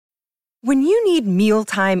When you need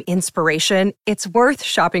mealtime inspiration, it's worth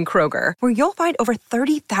shopping Kroger, where you'll find over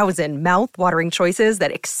 30,000 mouth-watering choices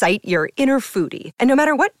that excite your inner foodie. And no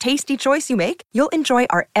matter what tasty choice you make, you'll enjoy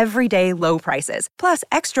our everyday low prices, plus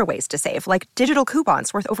extra ways to save, like digital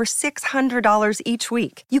coupons worth over $600 each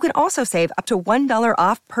week. You can also save up to $1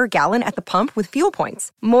 off per gallon at the pump with fuel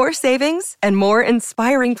points. More savings and more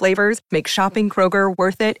inspiring flavors make shopping Kroger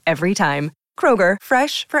worth it every time. Kroger,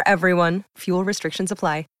 fresh for everyone. Fuel restrictions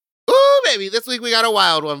apply. Ooh, baby, this week we got a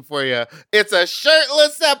wild one for you. It's a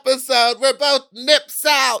shirtless episode. We're both nips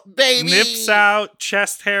out, baby. Nips out,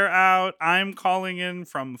 chest hair out. I'm calling in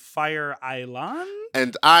from Fire Island.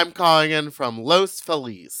 And I'm calling in from Los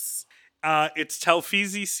Feliz. It's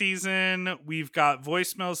Telfizi season. We've got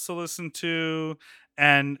voicemails to listen to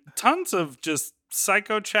and tons of just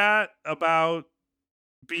psycho chat about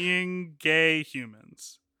being gay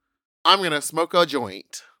humans. I'm going to smoke a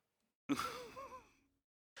joint.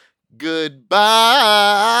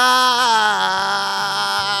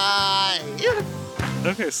 Goodbye.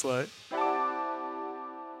 Okay, slut.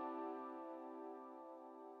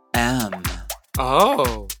 M.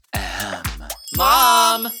 Oh. M.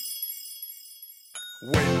 Mom!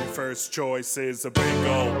 When your first choice is a big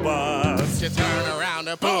old bus, You turn around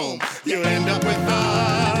and boom, you end up with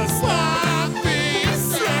a sloppy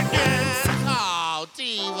second. Oh,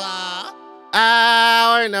 diva.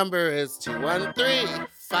 Our number is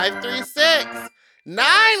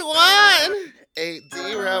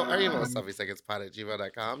 213-536-9180. Our email is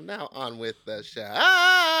sloppysecondspod@gmail.com. Now on with the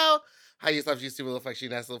show. Hi, you sloppy, you stupid little fuck, you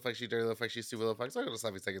nasty little fuck, you dirty little fuck, you stupid little fuck. So I go to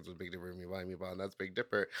Sloppy Seconds with Big Dipper, me buying me bond. That's Big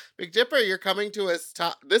Dipper. Big Dipper, you're coming to us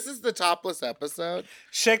this is the topless episode.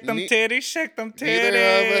 shake them titties, shake them titties. Neither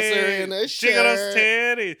of us are in a Jiggle those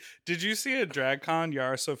shirt. titties. Did you see at DragCon,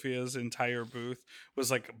 Yara Sophia's entire booth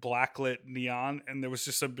was like blacklit neon, and there was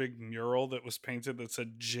just a big mural that was painted that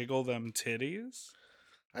said "Jiggle them titties"?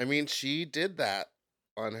 I mean, she did that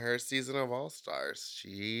on her season of All Stars.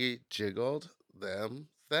 She jiggled them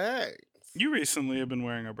things. You recently have been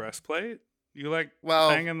wearing a breastplate. You like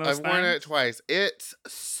Well, banging those I've worn it things? twice. It's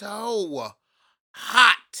so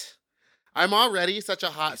hot. I'm already such a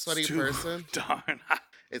hot, sweaty Too person. darn hot.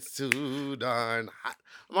 It's too darn hot.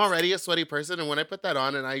 I'm already a sweaty person, and when I put that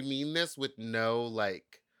on, and I mean this with no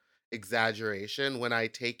like exaggeration, when I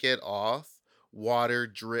take it off, water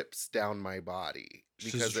drips down my body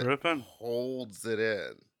She's because it dripping. holds it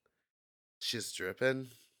in. She's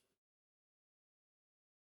dripping.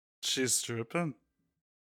 She's dripping.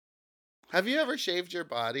 Have you ever shaved your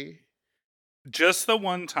body? Just the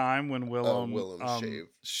one time when Willem, Willem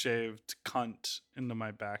shaved cunt into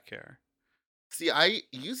my back hair. See, I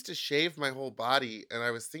used to shave my whole body, and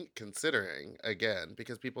I was considering again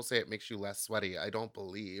because people say it makes you less sweaty. I don't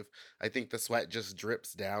believe. I think the sweat just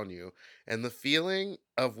drips down you, and the feeling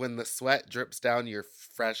of when the sweat drips down your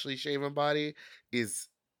freshly shaven body is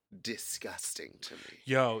disgusting to me.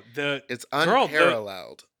 Yo, It's Girl,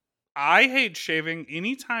 unparalleled. I hate shaving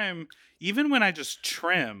anytime, even when I just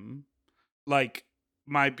trim, like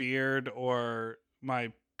my beard or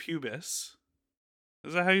my pubis.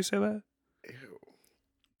 Is that how you say that? Ew.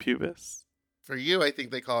 Pubis. For you, I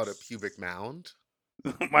think they call it a pubic mound.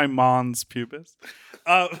 My mom's pubis.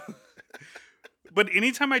 But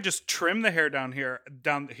anytime I just trim the hair down here,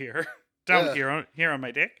 Ugh. here on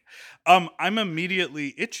my dick, I'm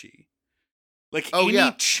immediately itchy. Like Oh any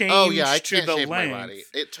yeah. change Oh yeah. I to can't the shave length. my body.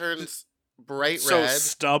 It turns bright So red.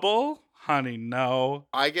 stubble, honey, no.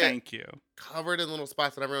 I get Thank you. covered in little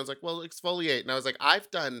spots, and everyone's like, well, exfoliate. And I was like, I've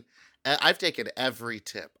taken every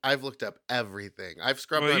tip. I've looked up everything. I've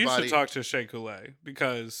scrubbed Well, my you body. should talk to Shea Coulee,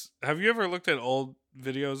 because have you ever looked at old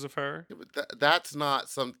videos of her? Yeah, but that's not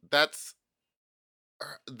some. That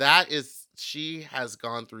is. She has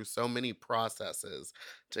gone through so many processes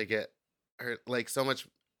to get her, like, so much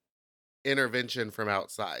intervention from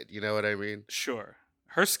outside. You know what I mean? Sure.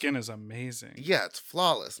 Her skin is amazing. Yeah, it's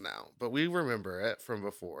flawless now, but we remember it from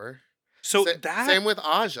before. So Same with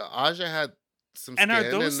Aja. Aja had some and skin,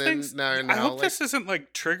 are those and then things? now I hope like, this isn't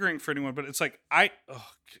like triggering for anyone, but it's like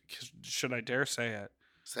should I dare say it?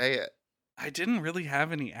 say it. I didn't really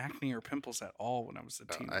have any acne or pimples at all when I was a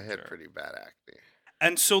Oh, teenager. I had pretty bad acne.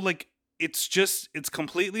 And so like it's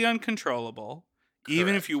completely uncontrollable. Even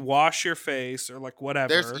if Correct. you wash your face or like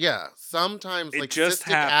whatever. Sometimes It like just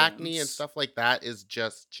cystic acne and happens. stuff like that is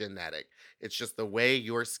just genetic. It's just the way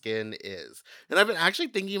your skin is. And I've been actually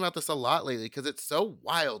thinking about this a lot lately because it's so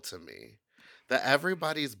wild to me that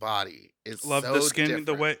everybody's body is Love so the skin different.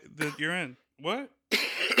 the way that you're in. What?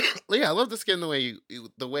 Yeah, I love the skin the way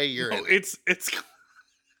you're No, in it. it's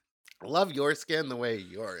I love your skin the way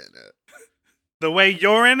you're in it. the way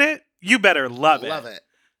you're in it. You better love it. Love it.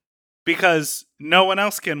 Because no one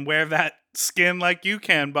else can wear that skin like you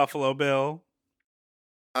can, Buffalo Bill.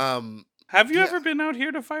 Have you Yeah. ever been out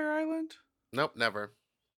here to Fire Island? Nope, never.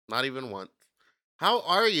 Not even once. How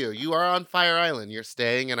are you? You are on Fire Island. You're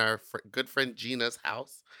staying in our good friend Gina's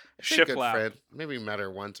house. I say good Shiplap. friend. Maybe met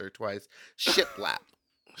her once or twice. Shiplap.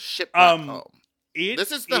 Shiplap Um, home. It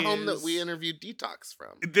This is the home that we is- interviewed Detox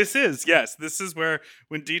from. This is, yes. This is where,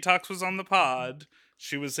 when Detox was on the pod,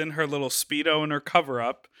 she was in her little Speedo and her cover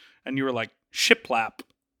up, and you were like, Shiplap.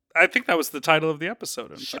 I think that was the title of the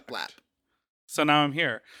episode. In Shiplap. fact. So now I'm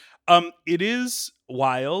here. It is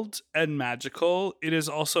wild and magical. It is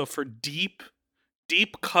also for deep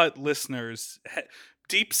cut listeners,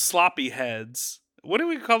 deep sloppy heads. What do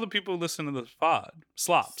we call the people who listen to this pod?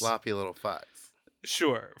 Slops. Sloppy little fucks.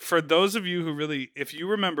 Sure. For those of you who really, if you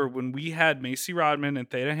remember when we had Macy Rodman and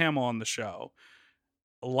Theta Hamill on the show,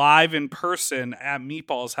 live in person at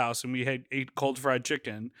Meatball's house, and we had ate cold fried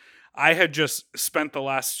chicken, I had just spent the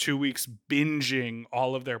last 2 weeks binging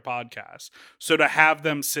all of their podcasts. So to have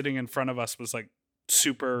them sitting in front of us was like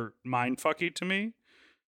super mindfucky to me.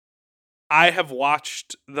 I have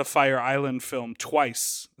watched the Fire Island film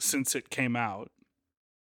twice since it came out.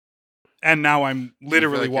 And now I'm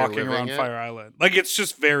literally like you're walking living around it? Fire Island. Like, it's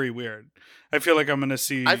just very weird. I feel like I'm going to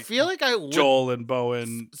see I feel like I would. Joel and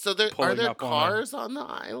Bowen. So there are pulling there up on cars on the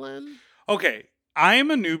island? Okay, I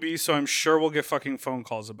am a newbie, so I'm sure we'll get fucking phone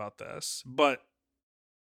calls about this. But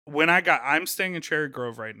I'm staying in Cherry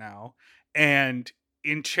Grove right now, and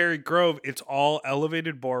in Cherry Grove, it's all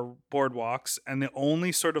elevated boardwalks, and the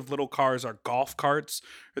only sort of little cars are golf carts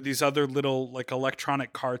or these other little like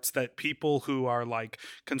electronic carts that people who are like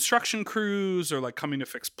construction crews or like coming to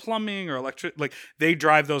fix plumbing or electric, like they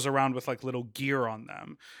drive those around with like little gear on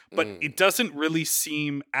them. But it doesn't really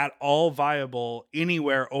seem at all viable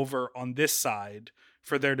anywhere over on this side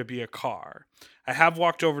for there to be a car. I have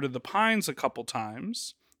walked over to the Pines a couple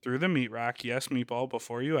times through the meat rack. Yes, Meatball,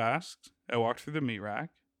 before you asked. I walked through the meat rack.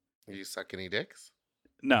 Are you suck any dicks?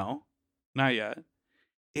 No, not yet.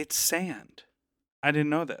 It's sand. I didn't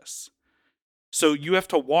know this. So you have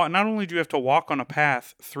to walk, not only do you have to walk on a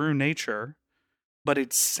path through nature, but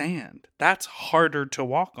it's sand. That's harder to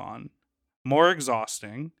walk on, more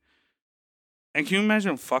exhausting. And can you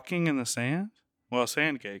imagine fucking in the sand? Well,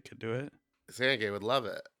 Sandgate could do it. Sandgate would love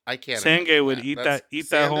it. I can't. Sandgate would eat that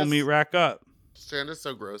whole sand meat is- rack up. Sand is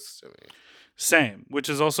so gross to me. Same, which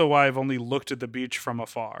is also why I've only looked at the beach from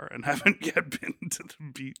afar and haven't yet been to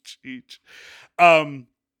the beach each.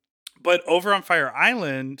 But over on Fire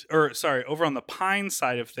Island, over on the Pine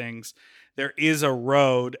side of things, there is a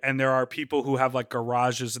road and there are people who have like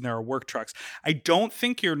garages and there are work trucks. I don't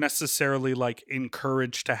think you're necessarily like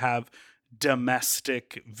encouraged to have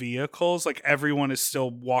domestic vehicles. Like everyone is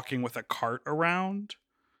still walking with a cart around.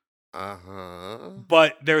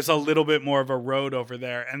 But there's a little bit more of a road over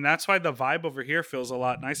there, and that's why the vibe over here feels a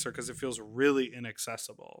lot nicer because it feels really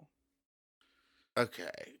inaccessible.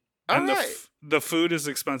 Okay. And All right. the food is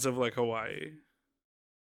expensive like Hawaii.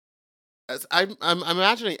 I'm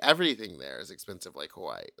imagining everything there is expensive like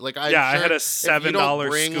Hawaii. Like I had a $7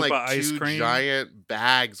 bring scoop like of ice two cream. giant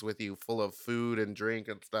bags with you full of food and drink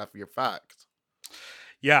and stuff, you're fucked.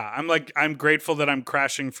 Yeah, I'm grateful that I'm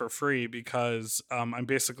crashing for free because I'm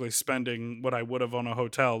basically spending what I would have on a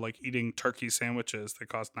hotel, like eating turkey sandwiches that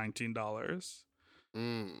cost $19.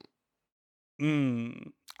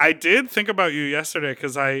 I did think about you yesterday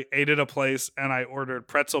because I ate at a place and I ordered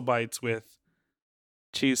pretzel bites with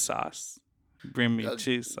cheese sauce. Bring me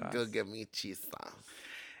cheese sauce. Go get me cheese sauce.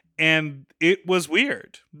 And it was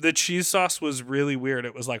weird. The cheese sauce was really weird.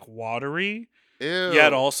 It was like watery, Ew.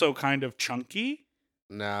 yet also kind of chunky.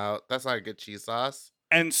 No, that's not a good cheese sauce.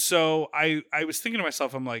 And so I was thinking to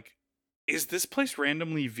myself, I'm like, is this place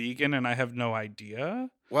randomly vegan and I have no idea?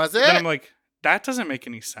 Was it? Then I'm like, that doesn't make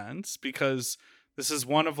any sense because this is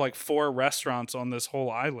one of like 4 restaurants on this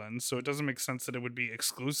whole island. So it doesn't make sense that it would be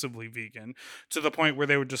exclusively vegan to the point where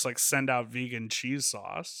they would just like send out vegan cheese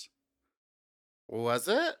sauce. Was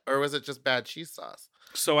it? Or was it just bad cheese sauce?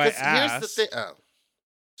 So I 'Cause asked. Here's the thing. Oh,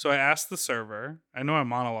 So I asked the server. I know I'm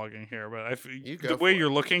monologuing here, but You the go way for you're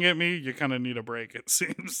it. looking at me, you kind of need a break. It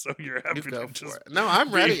seems so. You're happy you go to for just it. No, I'm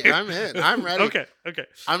be ready. here. I'm in. I'm ready. Okay.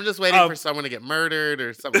 I'm just waiting Um, for someone to get murdered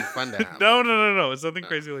or something fun to happen. No. It's nothing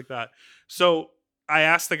crazy like that. So I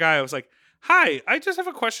asked the guy. I was like, "Hi, I just have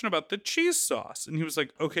a question about the cheese sauce," and he was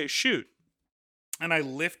like, "Okay, shoot." And I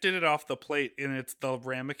lifted it off the plate, and it's the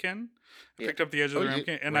ramekin. I Yeah. picked up the edge of the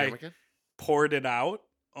ramekin, and I Ramekin? poured it out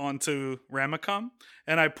onto ramekun,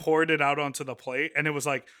 and I poured it out onto the plate, and it was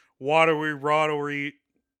like watery.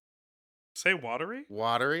 Say watery?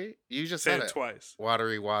 Watery? You just Say said it it. twice.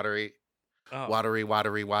 Watery. Oh. Watery,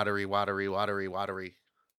 watery, watery, watery, watery, watery.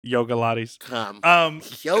 Yoga Lattes.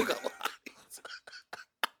 Yoga Lattes.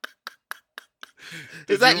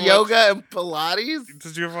 Did Is that you yoga and Pilates?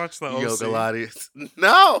 Did you ever watch the OC? Yoga Lattes.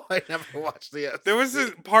 No, I never watched the OC. There was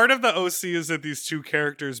a part of the OC is that these two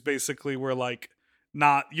characters basically were like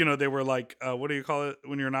not, they were like, what do you call it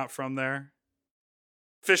when you're not from there?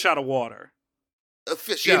 Fish out of water. A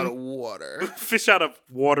fish out of water. Fish out of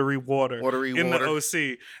watery water. Watery in water.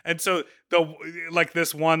 the OC. And so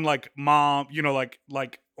this one mom,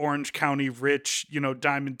 like Orange County rich,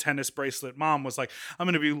 diamond tennis bracelet mom was like, I'm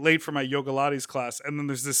going to be late for my Yoga Lattes class. And then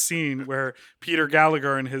there's this scene where Peter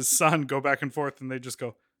Gallagher and his son go back and forth and they just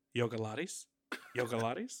go, Yoga Lattes? Yoga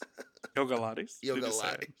Lattes? Yoga Lattes? Yoga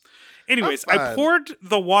Lattes. Anyways, I poured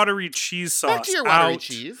the watery cheese sauce Back to your watery out.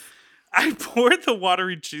 cheese. I poured the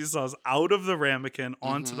watery cheese sauce out of the ramekin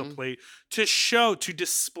onto the plate to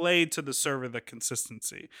display to the server the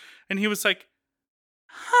consistency. And he was like,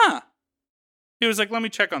 huh. He was like, let me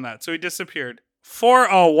check on that. So he disappeared for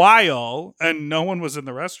a while and no one was in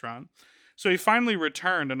the restaurant. So he finally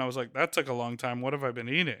returned and I was like, that took a long time. What have I been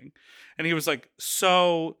eating? And he was like,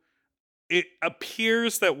 so it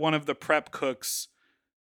appears that one of the prep cooks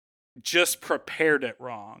just prepared it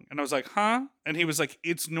wrong. And I was like, huh? And he was like,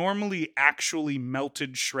 it's normally actually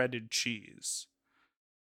melted shredded cheese.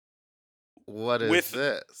 What is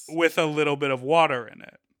this? With a little bit of water in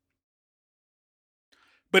it.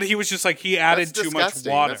 But he was just like, he added too much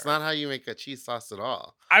water. That's not how you make a cheese sauce at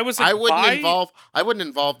all. I was like, I wouldn't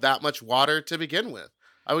involve that much water to begin with.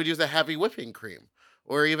 I would use a heavy whipping cream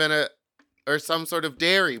or even some sort of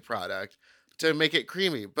dairy product to make it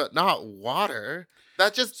creamy, but not water.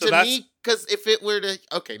 That just, to me, because if it were to,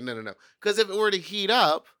 because if it were to heat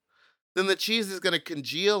up, then the cheese is going to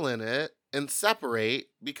congeal in it and separate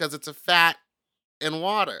because it's a fat and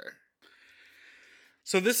water.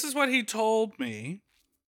 So this is what he told me.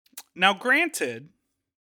 Now, granted,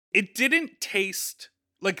 it didn't taste,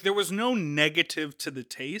 there was no negative to the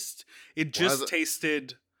taste. It just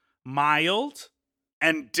tasted mild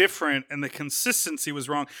and different, and the consistency was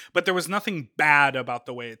wrong, but there was nothing bad about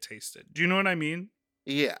the way it tasted. Do you know what I mean?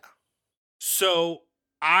 Yeah. So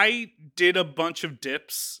I did a bunch of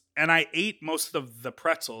dips and I ate most of the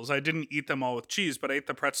pretzels. I didn't eat them all with cheese, but I ate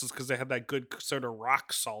the pretzels because they had that good sort of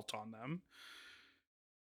rock salt on them.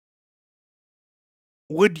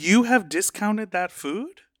 Would you have discounted that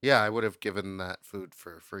food? Yeah, I would have given that food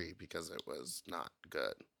for free because it was not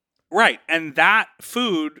good. Right. And that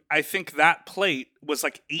food, I think that plate was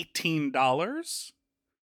like $18.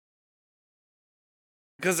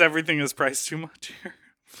 Because everything is priced too much here.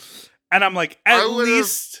 And I'm like, I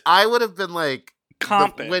would have been like,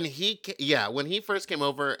 comp it. When he first came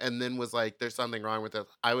over and then was like, there's something wrong with it,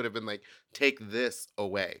 I would have been like, take this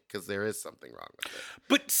away because there is something wrong with it.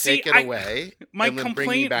 But see, take it away. My and then complaint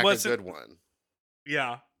bring me back wasn't a good one.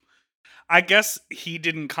 Yeah, I guess he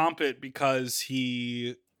didn't comp it because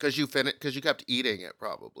you kept eating it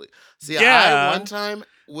probably. See, yeah, I one time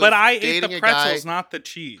was but I ate dating the pretzels, not the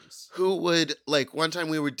cheese. Who would one time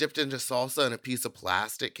we were dipped into salsa and a piece of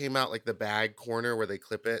plastic came out, like the bag corner where they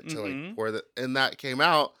clip it to pour and that came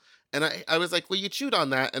out. And I was like, well, you chewed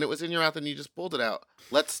on that and it was in your mouth and you just pulled it out.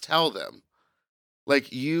 Let's tell them.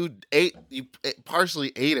 You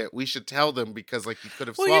partially ate it. We should tell them because you could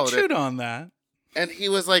have swallowed it. Well, you chewed on that. And he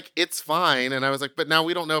was like, it's fine. And I was like, but now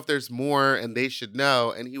we don't know if there's more and they should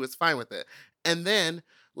know. And he was fine with it. And then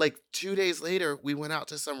 2 days later, we went out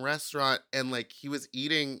to some restaurant and he was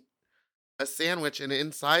eating a sandwich and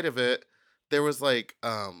inside of it, there was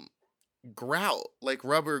grout,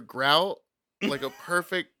 rubber grout, a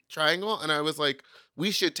perfect triangle. And I was like,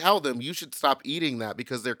 we should tell them you should stop eating that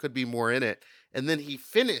because there could be more in it. And then he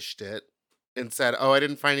finished it and said, oh, I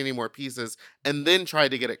didn't find any more pieces, and then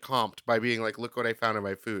tried to get it comped by being like, look what I found in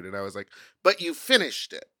my food. And I was like, but you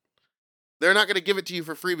finished it. They're not going to give it to you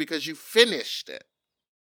for free because you finished it.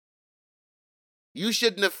 You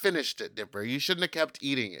shouldn't have finished it, Dipper. You shouldn't have kept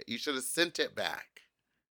eating it. You should have sent it back.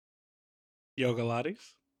 Yoga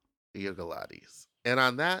Lattes? Yoga Lattes. And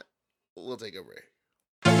on that, we'll take a break.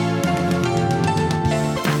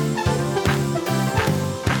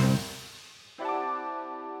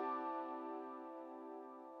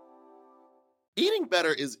 Eating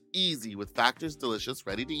better is easy with Factor's delicious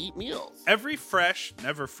ready-to-eat meals. Every fresh,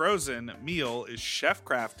 never frozen meal is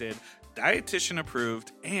chef-crafted, dietitian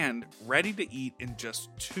approved, and ready to eat in just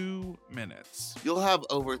 2 minutes. You'll have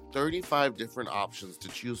over 35 different options to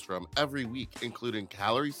choose from every week, including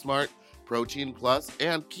Calorie Smart, Protein Plus,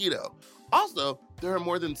 and Keto. Also, there are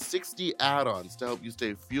more than 60 add-ons to help you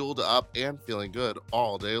stay fueled up and feeling good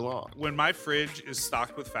all day long. When my fridge is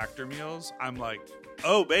stocked with Factor meals, I'm like,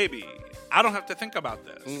 oh, baby, I don't have to think about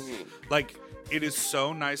this. Mhm. Like, it is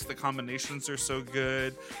so nice. The combinations are so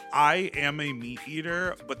good. I am a meat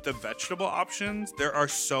eater, but the vegetable options, there are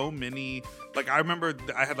so many. Like, I remember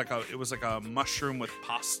I had it was like a mushroom with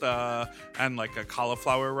pasta and like a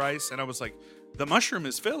cauliflower rice. And I was like, the mushroom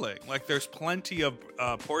is filling. Like, there's plenty of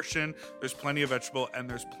portion, there's plenty of vegetable, and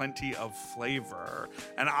there's plenty of flavor.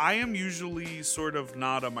 And I am usually sort of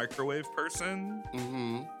not a microwave person.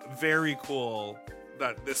 Mhm. Very cool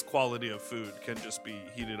that this quality of food can just be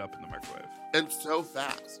heated up in the microwave. And so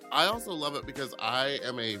fast. I also love it because I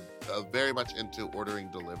am a very much into ordering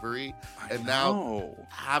delivery. And now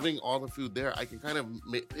having all the food there, I can kind of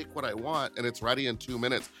pick what I want and it's ready in 2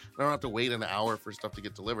 minutes. I don't have to wait an hour for stuff to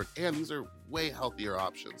get delivered. And these are way healthier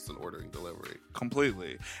options than ordering delivery.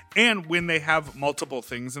 Completely. And when they have multiple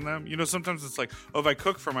things in them, sometimes it's like, oh, if I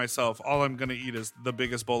cook for myself, all I'm going to eat is the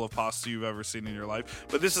biggest bowl of pasta you've ever seen in your life.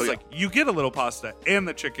 But this is like, you get a little pasta and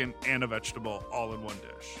the chicken and a vegetable all in one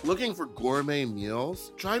dish. Looking for gourmet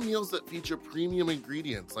meals? Try meals that feature premium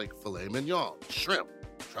ingredients like filet mignon, shrimp,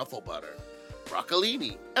 truffle butter,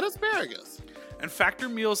 broccolini, and asparagus. And Factor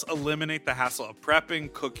meals eliminate the hassle of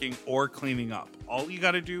prepping, cooking, or cleaning up. All you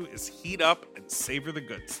got to do is heat up and savor the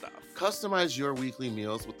good stuff. Customize your weekly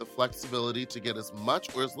meals with the flexibility to get as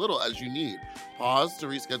much or as little as you need. Pause to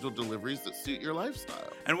reschedule deliveries that suit your lifestyle.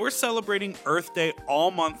 And we're celebrating Earth Day all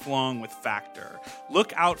month long with Factor.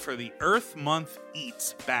 Look out for the Earth Month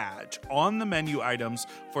Eats badge on the menu items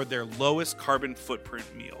for their lowest carbon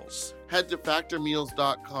footprint meals. Head to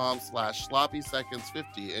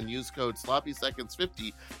factormeals.com/sloppyseconds50 and use code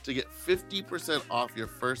sloppyseconds50 to get 50% off your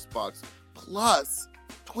first box plus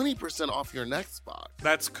 20% off your next box.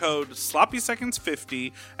 That's code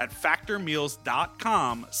sloppyseconds50 at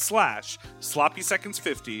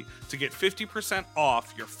factormeals.com/sloppyseconds50 to get 50%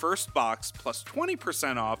 off your first box plus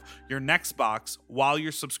 20% off your next box while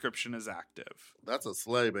your subscription is active. That's a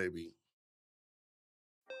slay, baby.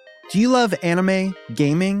 Do you love anime,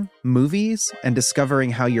 gaming, movies, and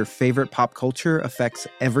discovering how your favorite pop culture affects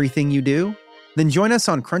everything you do? Then join us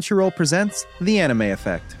on Crunchyroll Presents The Anime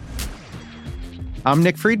Effect. I'm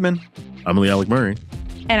Nick Friedman. I'm Lee Alec Murray.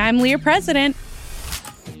 And I'm Leah President.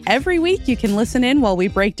 Every week you can listen in while we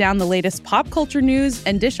break down the latest pop culture news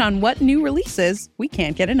and dish on what new releases we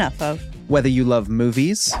can't get enough of. Whether you love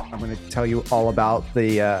movies, I'm going to tell you all about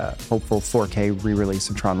the hopeful 4K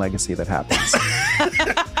re-release of Tron Legacy that happens.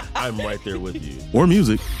 I'm right there with you. Or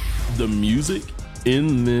music. The music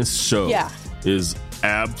in this show is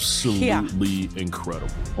absolutely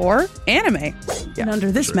incredible. Or anime. And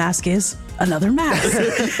under this mask is another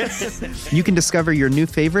mask. You can discover your new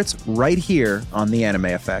favorites right here on The Anime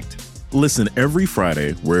Effect. Listen every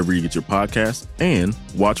Friday wherever you get your podcasts and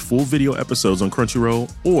watch full video episodes on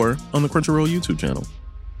Crunchyroll or on the Crunchyroll YouTube channel.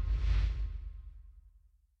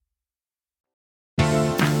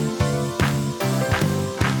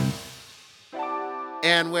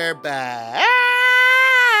 And we're back.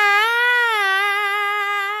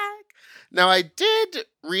 Now, I did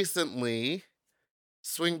recently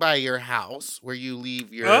swing by your house where you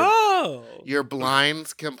leave your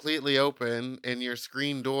blinds completely open and your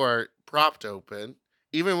screen door propped open,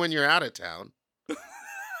 even when you're out of town.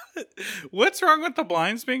 What's wrong with the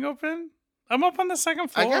blinds being open? I'm up on the second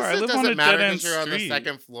floor. I guess it live doesn't on a matter dead-end because you're on the street.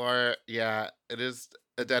 second floor. Yeah, it is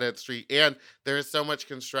a dead-end street. And there is so much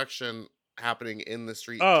construction happening in the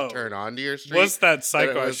street to turn onto your street. Was that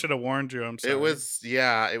psycho? I should have warned you. I'm sorry. It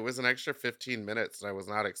was an extra 15 minutes and I was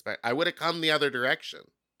not expecting. I would have come the other direction.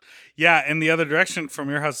 Yeah, and the other direction from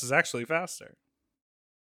your house is actually faster.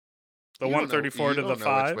 The 134 to the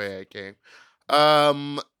 5. Which way I came.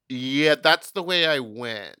 Yeah, that's the way I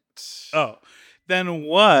went. Oh, then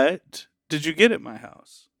what did you get at my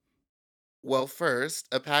house? Well, first,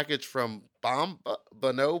 a package from Bombas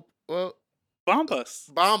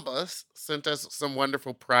sent us some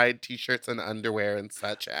wonderful Pride t-shirts and underwear and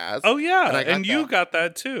such as. Oh, yeah, and you got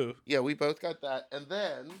that too. Yeah, we both got that. And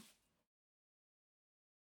then...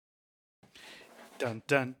 Dun,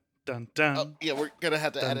 dun, dun, dun. Oh, yeah, we're going to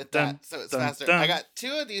have to edit that so it's faster. I got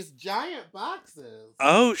 2 of these giant boxes.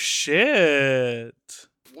 Oh, shit.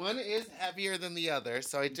 One is heavier than the other,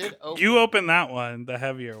 so I did open... You opened that one, the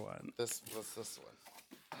heavier one. This was this one.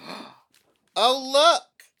 Oh, look!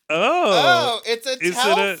 Oh, it's a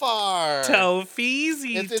Telfar.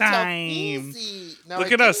 Telfeezy time. Now,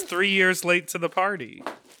 look at us, 3 years late to the party.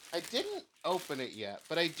 I didn't open it yet,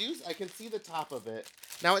 but I can see the top of it.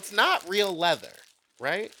 Now, it's not real leather,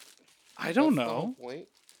 right? I don't know. The whole point.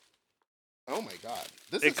 Oh my god.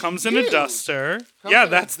 It comes in a duster. Yeah,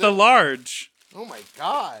 that's the large. Oh my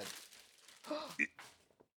god.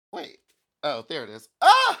 Wait. Oh, there it is.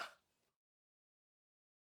 Ah!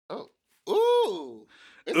 Ooh.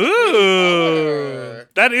 It's a pretty Ooh. color.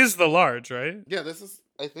 That is the large, right? Yeah, this is,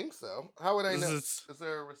 I think so. How would I know? Is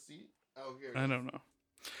there a receipt? Oh, here. I don't know.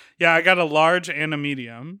 Yeah, I got a large and a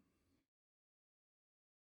medium.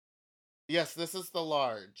 Yes, this is the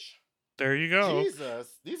large. There you go. Jesus,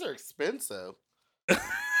 these are expensive.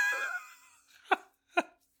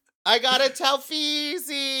 I gotta tell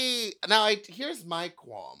Feezy. Now, here's my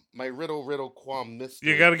qualm, my riddle qualm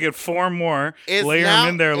mystery. You got to get 4 more. Layer them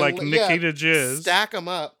in there like Nikki to Jizz. Stack them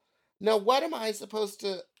up. Now, what am I supposed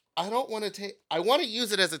to? I don't want to take. I want to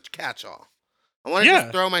use it as a catch-all. I want to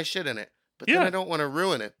just throw my shit in it, but then I don't want to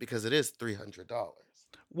ruin it because it is $300.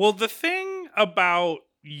 Well, the thing about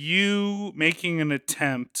you making an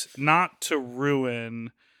attempt not to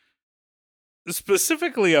ruin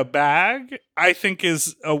specifically a bag, I think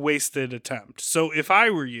is a wasted attempt. So if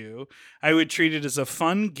I were you, I would treat it as a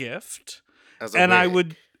fun gift, and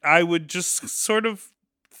wig. I would just sort of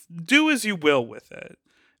do as you will with it.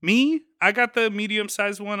 Me, I got the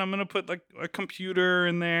medium-sized one. I'm gonna put like a computer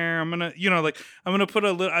in there. I'm gonna, I'm gonna put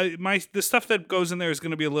a little. The stuff that goes in there is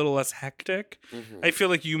gonna be a little less hectic. Mm-hmm. I feel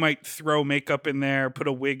like you might throw makeup in there, put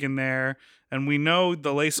a wig in there, and we know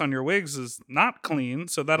the lace on your wigs is not clean,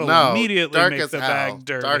 so that'll immediately make the bag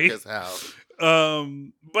dirty. Dark as hell.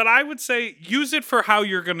 But I would say use it for how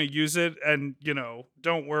you're gonna use it, and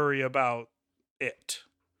don't worry about it.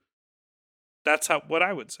 That's what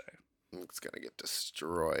I would say. It's gonna get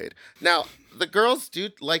destroyed. Now, the girls do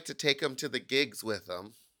like to take them to the gigs with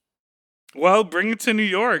them. Well, bring it to New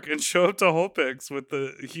York and show up to Holpix with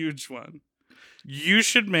the huge one. You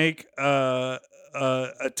should make a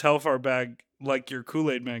Telfar bag like your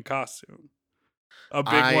Kool-Aid Man costume. A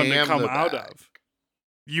big one to come out of.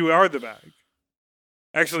 You are the bag.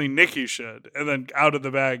 Actually, Nikki should. And then out of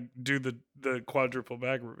the bag, do the quadruple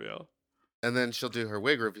bag reveal. And then she'll do her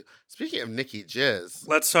wig review. Speaking of Nikki Jizz,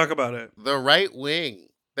 let's talk about it. The right wing,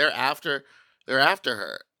 they're after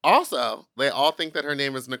her. Also, they all think that her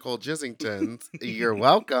name is Nicole Jizzington. You're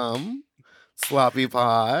welcome, Sloppy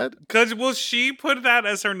Pod. Because she put that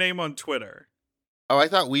as her name on Twitter. Oh, I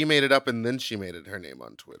thought we made it up and then she made it her name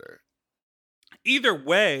on Twitter. Either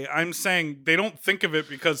way, I'm saying they don't think of it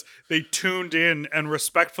because they tuned in and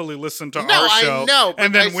respectfully listened to our show. I know,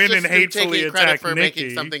 and then went and hatefully attacked for Nikki.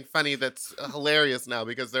 Making something funny that's hilarious now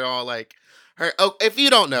because they're all like, her. Oh, if you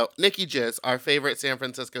don't know, Nikki Jizz, our favorite San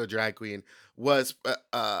Francisco drag queen,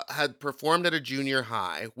 had performed at a junior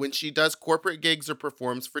high. When she does corporate gigs or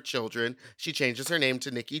performs for children, she changes her name to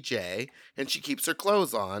Nikki J, and she keeps her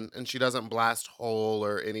clothes on, and she doesn't blast hole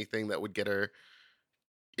or anything that would get her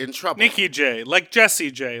in trouble. Nikki J, like Jessie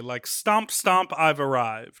J, like stomp, stomp, I've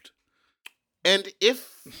arrived. And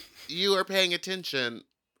if you are paying attention,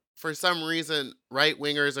 for some reason,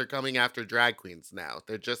 right-wingers are coming after drag queens now.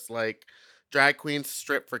 They're just like, drag queens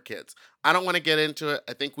strip for kids. I don't want to get into it.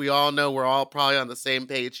 I think we all know we're all probably on the same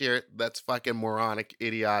page here. That's fucking moronic,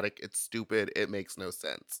 idiotic. It's stupid. It makes no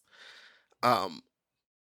sense.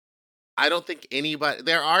 I don't think anybody...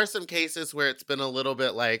 There are some cases where it's been a little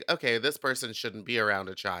bit like, okay, this person shouldn't be around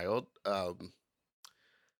a child.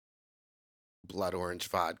 Blood orange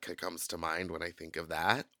vodka comes to mind when I think of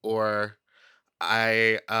that. Or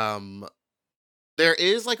there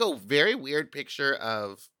is like a very weird picture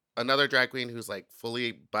of another drag queen who's like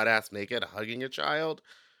fully butt-ass naked hugging a child.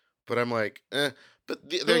 But I'm like, But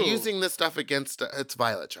they're using this stuff against... it's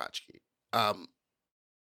Violet Chachki.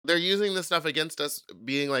 They're using this stuff against us,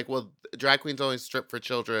 being like, well, drag queens only strip for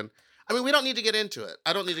children. I mean, we don't need to get into it.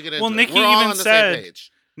 I don't need to get into it. Nikki We're all even on the said, same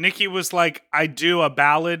page. Nikki was like, I do a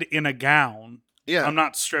ballad in a gown. Yeah. I'm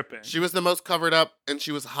not stripping. She was the most covered up, and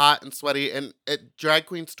she was hot and sweaty. And at Drag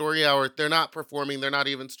Queen Story Hour, they're not performing. They're not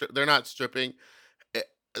even they're not stripping.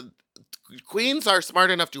 Queens are smart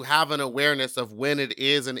enough to have an awareness of when it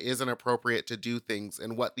is and isn't appropriate to do things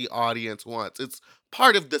and what the audience wants. It's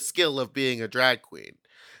part of the skill of being a drag queen.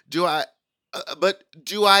 Do I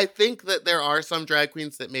think that there are some drag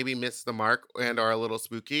queens that maybe miss the mark and are a little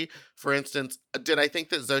spooky? For instance, did I think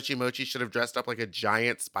that Xochitl Mochi should have dressed up like a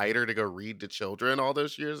giant spider to go read to children all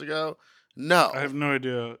those years ago? No. I have no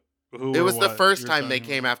idea who. It was the first time they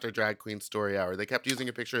came after Drag Queen Story Hour. They kept using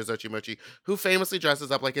a picture of Xochitl Mochi, who famously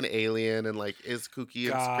dresses up like an alien and like is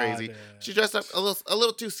kooky and crazy. She dressed up a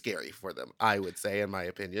little too scary for them, I would say, in my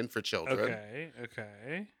opinion, for children.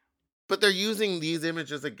 Okay. But they're using these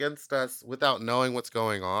images against us without knowing what's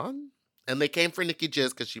going on. And they came for Nikki Jizz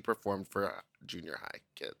because she performed for junior high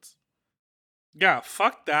kids. Yeah,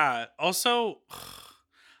 fuck that. Also,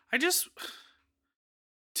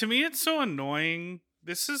 to me, it's so annoying.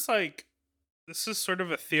 This is sort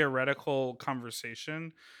of a theoretical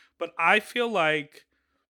conversation, but I feel like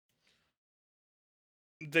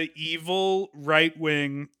the evil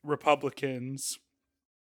right-wing Republicans,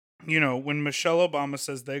 when Michelle Obama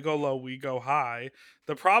says they go low, we go high,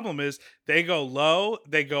 the problem is they go low,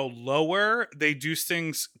 they go lower, they do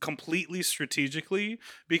things completely strategically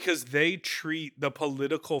because they treat the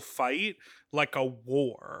political fight like a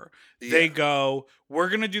war. Yeah. They go, we're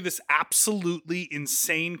going to do this absolutely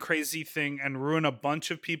insane, crazy thing and ruin a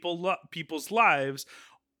bunch of people's lives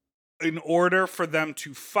in order for them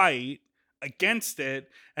to fight against it.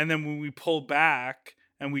 And then when we pull back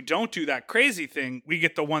and we don't do that crazy thing, we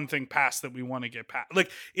get the one thing passed that we want to get passed.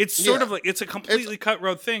 Like, it's sort of like, it's a completely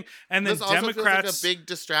cutthroat thing. And then Democrats, feels like a big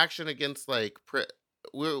distraction against like,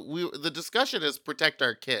 the discussion is protect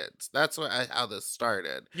our kids. That's how this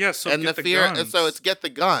started. Yeah. So and get the fear, guns. so it's get the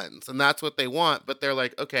guns, and that's what they want. But they're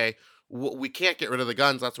like, okay, we can't get rid of the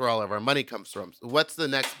guns. That's where all of our money comes from. So what's the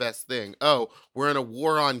next best thing? Oh, we're in a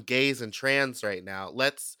war on gays and trans right now.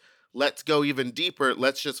 Let's go even deeper.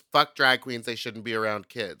 Let's just fuck drag queens. They shouldn't be around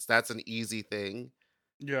kids. That's an easy thing.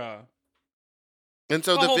 Yeah. And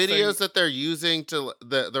so the videos that they're using to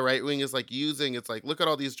the right wing is like it's like, look at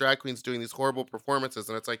all these drag queens doing these horrible performances.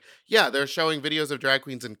 And it's like, yeah, they're showing videos of drag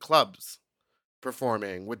queens in clubs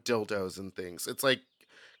performing with dildos and things. It's like,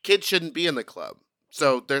 kids shouldn't be in the club.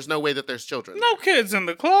 So there's no way that there's children. No kids in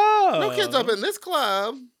the club. No kids up in this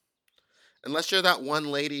club. Unless you're that one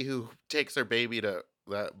lady who takes her baby to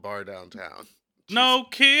that bar downtown. No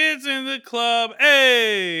kids in the club.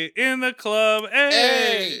 Hey, in the club.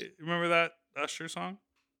 Hey. Remember that Usher song?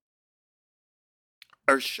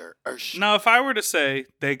 Usher. Now, if I were to say,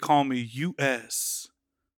 they call me US,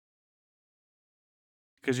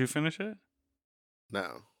 could you finish it?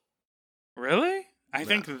 No. Really? I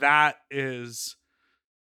think that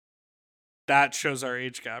shows our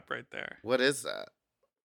age gap right there. What is that?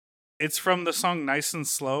 It's from the song Nice and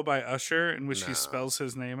Slow by Usher, in which he spells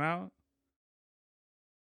his name out.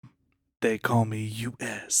 They call me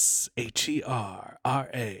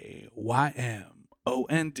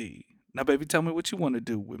USHERRAYMOND. Now, baby, tell me what you want to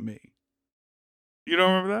do with me. You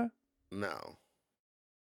don't remember that? No.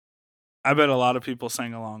 I bet a lot of people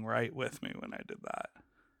sang along right with me when I did that.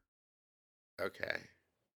 Okay.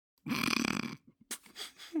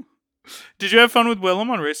 Did you have fun with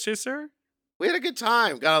Willem on Race Chaser? We had a good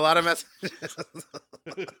time. Got a lot of messages.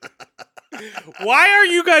 Why are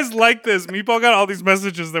you guys like this? Meatball got all these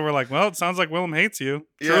messages that were like, well, it sounds like Willem hates you.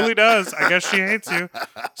 Yeah. Truly does. I guess she hates you.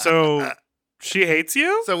 So she hates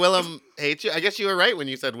you? So Willem hates you? I guess you were right when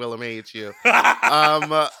you said Willem hates you.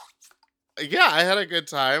 Yeah, I had a good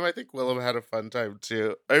time. I think Willem had a fun time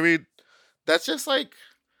too. I mean, that's just like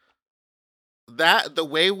the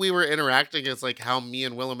way we were interacting is like how me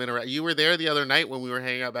and Willem interact. You were there the other night when we were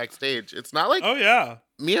hanging out backstage. It's not like, oh yeah,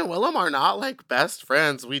 me and Willem are not like best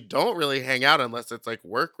friends. We don't really hang out unless it's like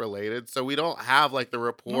work related. So we don't have like the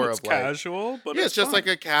rapport of like casual, but yeah, it's just fun. like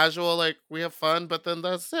a casual, like we have fun, but then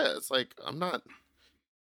that's it. It's like I'm not.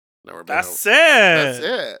 That's it. That's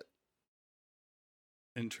it.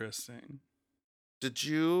 Interesting. Did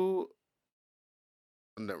you?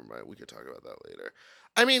 Never mind. We could talk about that later.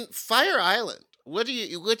 I mean, Fire Island. What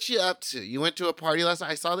you up to? You went to a party last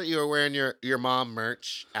night. I saw that you were wearing your mom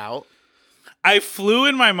merch out. I flew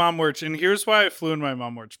in my mom merch, and here's why I flew in my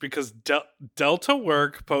mom merch, because Delta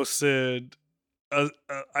Work posted,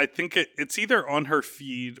 I think it's either on her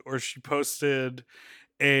feed or she posted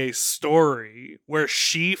a story where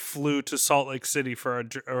she flew to Salt Lake City for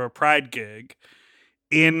a Pride gig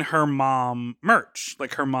in her mom merch,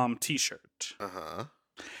 like her mom t-shirt. Uh-huh.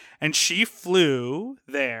 And she flew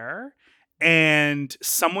there, and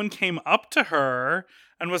someone came up to her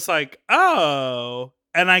and was like, oh.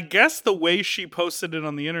 And I guess the way she posted it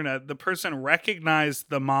on the internet, the person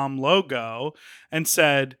recognized the mom logo and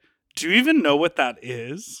said, do you even know what that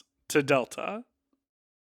is? To Delta.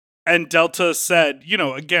 And Delta said,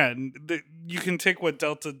 again, you can take what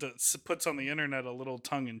Delta puts on the internet a little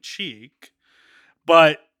tongue in cheek.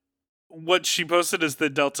 But what she posted is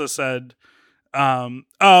that Delta said,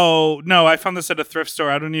 oh, no, I found this at a thrift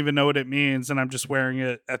store. I don't even know what it means. And I'm just wearing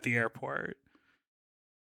it at the airport.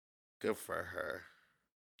 Good for her.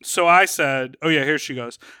 So I said, oh yeah, here she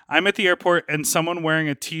goes. I'm at the airport and someone wearing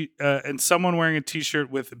a t-shirt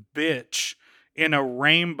with bitch in a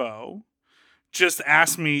rainbow just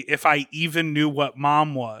asked me if I even knew what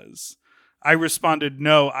mom was. I responded,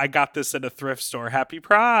 no, I got this at a thrift store. Happy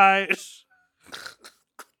Pride.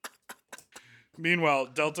 Meanwhile,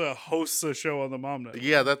 Delta hosts a show on the Mom Network.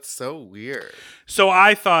 Yeah, that's so weird. So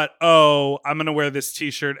I thought, oh, I'm going to wear this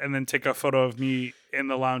t-shirt and then take a photo of me in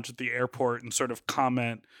the lounge at the airport and sort of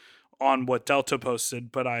comment on what Delta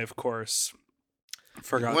posted. But I, of course,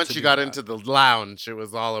 forgot. Once you got into the lounge, it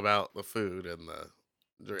was all about the food and the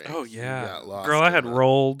drinks. Oh, You yeah. got lost Girl, I in had them.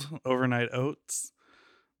 rolled overnight oats.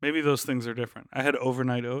 Maybe those things are different. I had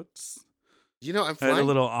overnight oats. You know, I had a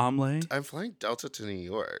little omelet. I'm flying Delta to New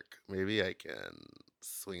York. Maybe I can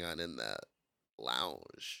swing on in that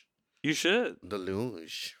lounge. You should. The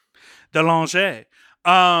lounge. The lounge.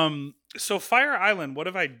 So Fire Island, what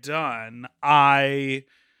have I done? I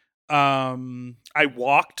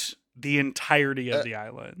walked the entirety of the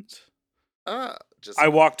island. I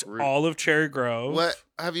walked all of Cherry Grove. What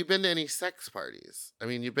have you been to any sex parties? I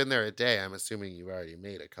mean, you've been there a day. I'm assuming you've already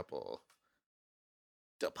made a couple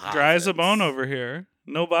deposits. Dry as a bone over here.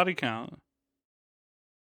 No body count.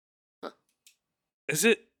 Huh. Is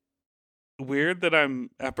it weird that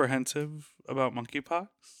I'm apprehensive about monkeypox?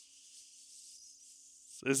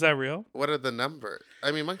 Is that real? What are the numbers?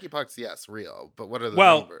 I mean, monkeypox, yes, real. But what are the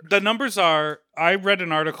numbers? numbers? The numbers are, I read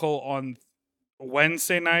an article on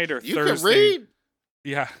Wednesday night or you Thursday. You can read?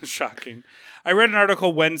 Yeah, shocking. I read an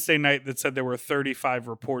article Wednesday night that said there were 35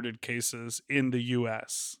 reported cases in the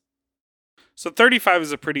U.S. So 35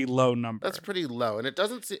 is a pretty low number. That's pretty low. And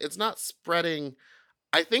it's not spreading.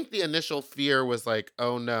 I think the initial fear was like,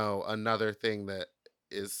 oh no, another thing that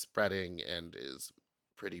is spreading and is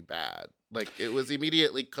pretty bad. Like, it was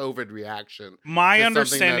immediately COVID reaction. My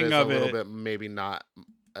understanding of it, a little it, bit maybe not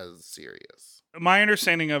as serious. My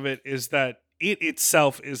understanding of it is that it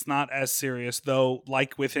itself is not as serious, though,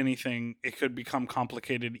 like with anything, it could become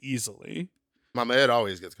complicated easily. Mama, it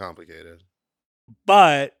always gets complicated.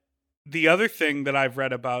 But the other thing that I've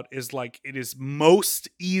read about is like it is most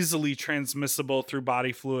easily transmissible through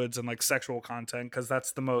body fluids and like sexual content, because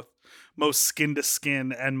that's the most skin to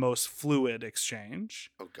skin and most fluid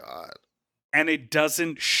exchange. Oh, God. And it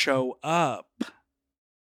doesn't show up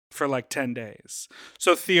for like 10 days.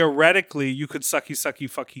 So theoretically, you could sucky,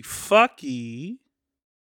 fucky,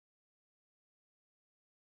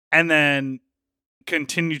 and then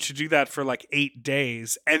continue to do that for like 8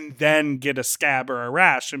 days and then get a scab or a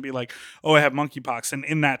rash and be like, oh, I have monkeypox. And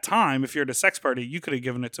in that time, if you're at a sex party, you could have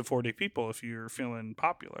given it to 40 people if you're feeling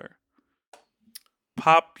popular.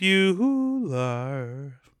 Popular.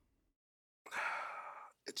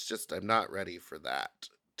 It's just, I'm not ready for that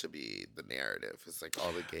to be the narrative. It's like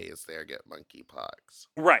all the gays there get monkeypox.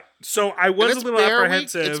 Right. So I was a little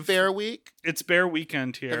apprehensive. It's Bear Week. It's Bear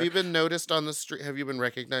Weekend here. Have you been noticed on the street? Have you been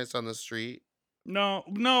recognized on the street? No.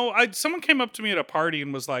 Someone came up to me at a party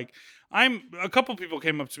and was like, a couple people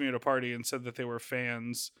came up to me at a party and said that they were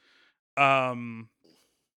fans. I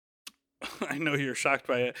know you're shocked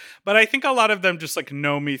by it, but I think a lot of them just like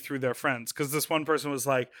know me through their friends. Cause this one person was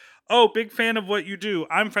like, oh, big fan of what you do.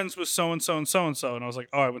 I'm friends with so-and-so and so-and-so. And I was like,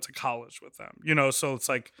 oh, I went to college with them, so it's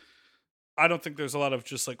like, I don't think there's a lot of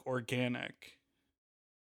just like organic.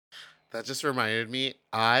 That just reminded me,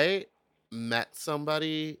 I met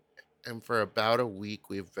somebody and for about a week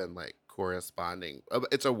we've been like corresponding.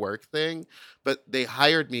 It's a work thing, but they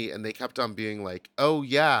hired me and they kept on being like, oh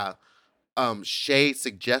yeah, Shay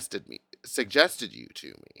suggested you to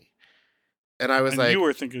me. And I was like, you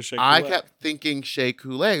were thinking Shea Coulee. I Coulee. kept thinking Shea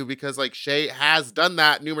Coulee because like Shay has done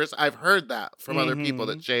that numerous. I've heard that from other people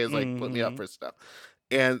that Shay has like put me up for stuff.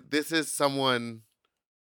 And this is someone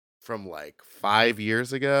from like 5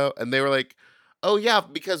 years ago. And they were like, oh yeah,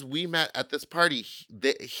 because we met at this party.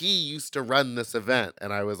 He used to run this event.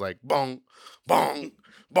 And I was like, bong, bong,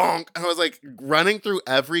 bonk. And I was like running through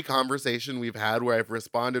every conversation we've had where I've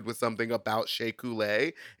responded with something about Shea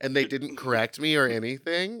Coulee and they didn't correct me or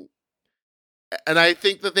anything. And I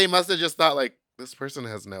think that they must have just thought like, this person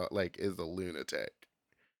has no, like, is a lunatic.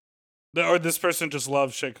 Or this person just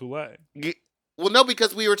loves Shea Coulee. Well, no,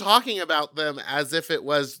 because we were talking about them as if it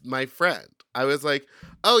was my friend. I was like,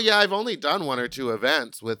 oh yeah, I've only done 1 or 2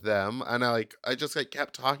 events with them. And I just like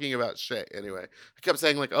kept talking about Shay. Anyway, I kept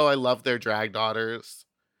saying like, oh, I love their drag daughters.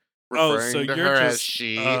 Referring to her as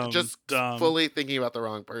she. Just dumb. Fully thinking about the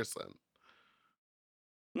wrong person.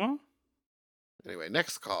 Well. Anyway,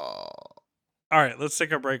 next call. All right, let's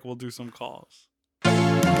take a break. We'll do some calls.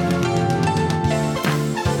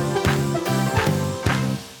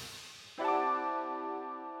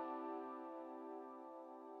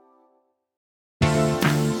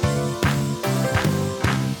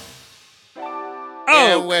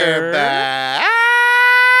 And we're back.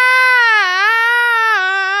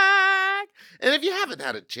 And if you haven't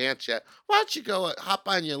had a chance yet, why don't you go hop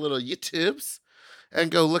on your little YouTubes and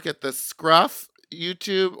go look at the Scruff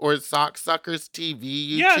YouTube or Sock Suckers TV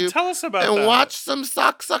YouTube. Yeah, tell us about that. And watch some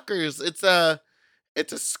Sock Suckers. It's a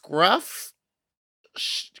Scruff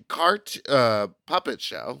puppet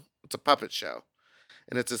show. It's a puppet show.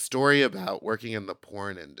 And it's a story about working in the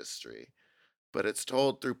porn industry. But it's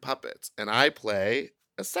told through puppets. And I play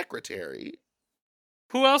a secretary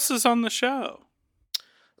Who else is on the show?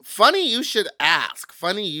 Funny you should ask.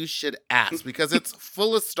 Because it's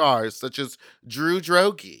full of stars such as Drew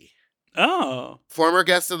Droege. Oh. Former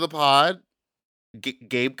guest of the pod,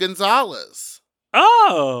 Gabe Gonzalez.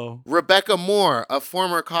 Oh. Rebecca Moore, a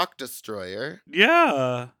former cock destroyer.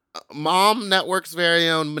 Yeah. Mom Network's very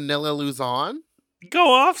own Manila Luzon.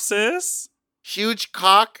 Go off, sis. Huge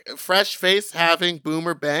cock, fresh face having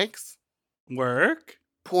Boomer Banks. Work.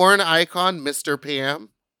 Porn icon, Mr. Pam.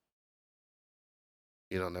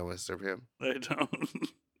 You don't know Mr. Pam? I don't.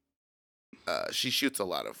 She shoots a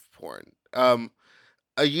lot of porn. A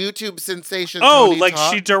YouTube sensation. Oh, Tony like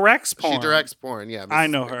Talk. she directs porn. She directs porn, yeah. I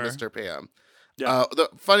know her. Mr. Pam. Yeah. The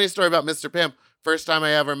funny story about Mr. Pam, first time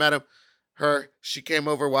I ever met him, she came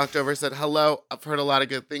over, walked over, said, "Hello, I've heard a lot of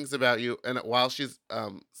good things about you." And while she's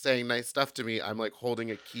saying nice stuff to me, I'm like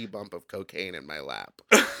holding a key bump of cocaine in my lap.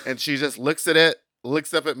 And she just looks at it,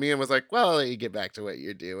 looks up at me and was like, "Well, I'll let you get back to what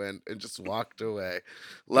you're doing," and just walked away.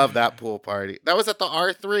 Love that pool party. That was at the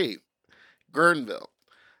R3, Guerneville.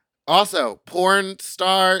 Also, porn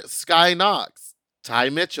star Sky Knox, Ty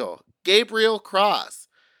Mitchell, Gabriel Cross,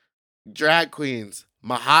 drag queens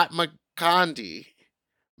Mahatma Gandhi,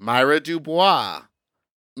 Myra Dubois,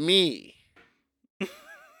 me.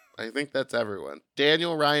 I think that's everyone.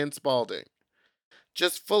 Daniel Ryan Spalding.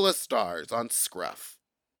 Just full of stars on Scruff.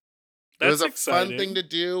 It was a fun thing to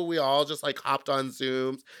do. We all just like hopped on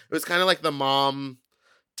Zooms. It was kind of like the mom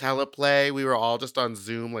teleplay. We were all just on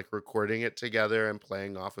Zoom, like recording it together and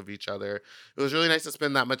playing off of each other. It was really nice to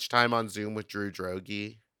spend that much time on Zoom with Drew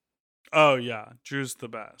Droege. Oh yeah, Drew's the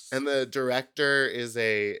best. And the director is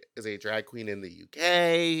a drag queen in the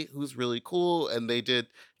UK who's really cool. And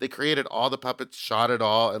they created all the puppets, shot it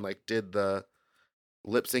all, and like did the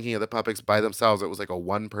lip syncing of the puppets by themselves. It was like a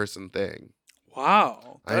 1-person thing.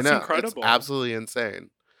 Wow, that's incredible. It's absolutely insane.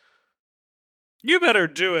 You better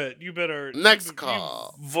do it. You better. Next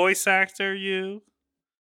call. You voice actor, you.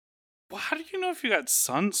 Well, how do you know if you got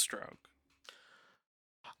sunstroke?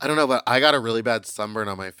 I don't know, but I got a really bad sunburn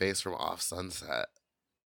on my face from off Sunset.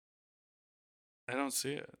 I don't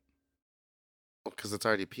see it. Well, because it's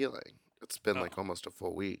already peeling. It's been like almost a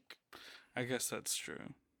full week. I guess that's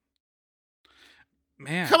true.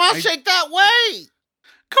 Man. Come on, shake that weight!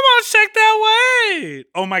 Come on, shake that weight!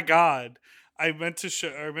 Oh my God. I meant to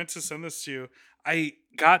send this to you. I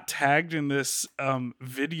got tagged in this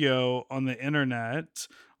video on the internet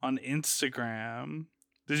on Instagram.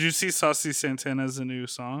 Did you see Saucy Santana's new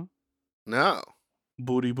song? No.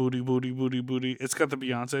 Booty, booty, booty, booty, booty. It's got the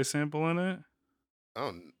Beyonce sample in it.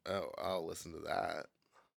 Oh, I'll listen to that.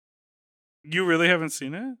 You really haven't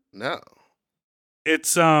seen it? No.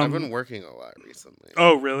 It's I've been working a lot recently.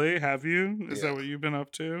 Oh, really? Have you? Is that what you've been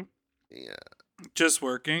up to? Yeah. Just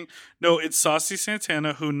working? No, it's Saucy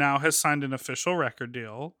Santana, who now has signed an official record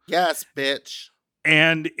deal. Yes, bitch.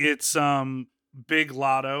 And it's Big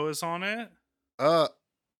Lotto is on it.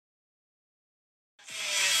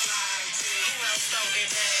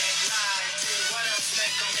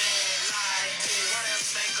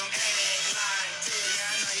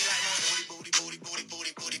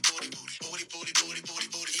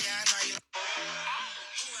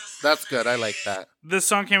 That's good. I like that. This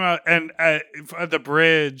song came out, and at the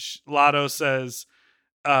bridge, Lotto says,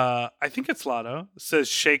 I think it's Lotto, says,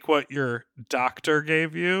 "Shake what your doctor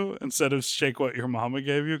gave you," instead of "shake what your mama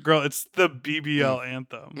gave you." Girl, it's the BBL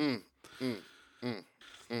anthem.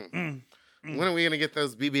 When are we going to get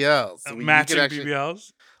those BBLs? So matching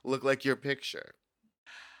BBLs? Look like your picture.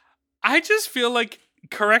 I just feel like,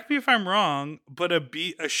 correct me if I'm wrong, but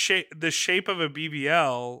the shape of a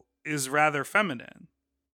BBL is rather feminine.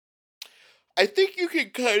 I think you can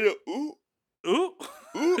kind of ooh,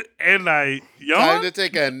 and I yawn. Time to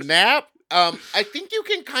take a nap. I think you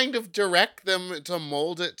can kind of direct them to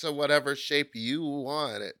mold it to whatever shape you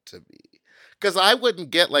want it to be. Because I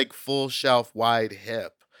wouldn't get like full shelf wide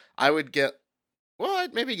hip. I would get,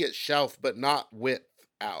 I'd maybe get shelf, but not width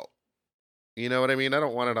out. You know what I mean? I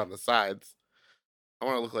don't want it on the sides. I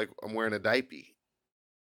want to look like I'm wearing a diaper.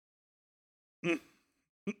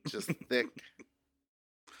 Just thick.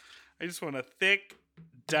 I just want a thick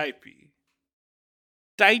diaper.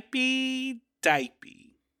 Diaper.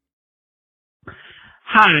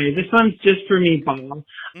 Hi, this one's just for me, Paul.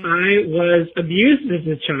 I was abused as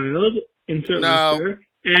a child in Sylvester,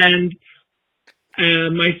 and by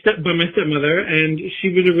my stepmother, and she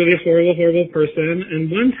was a really horrible, horrible person. And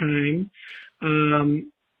one time,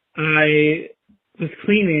 I was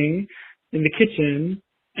cleaning in the kitchen,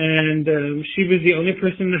 and she was the only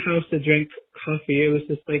person in the house that drank coffee. It was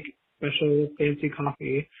this like special fancy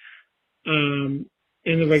coffee in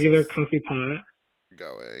the regular coffee pot.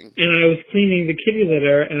 going. And I was cleaning the kitty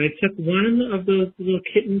litter, and I took one of those little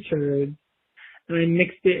kitten turds, and I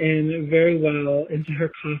mixed it in very well into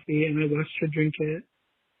her coffee, and I watched her drink it.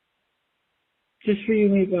 Just for you,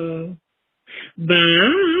 Mabel. Bye.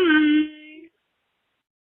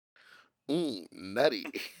 Nutty.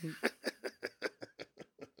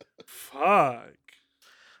 Fuck.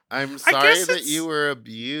 I'm sorry that you were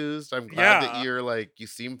abused. I'm glad that you're like, you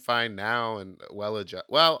seem fine now and well adjusted.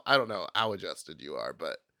 Well, I don't know how adjusted you are,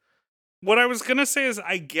 but. What I was going to say is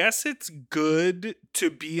I guess it's good to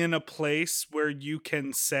be in a place where you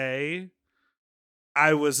can say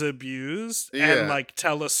I was abused and like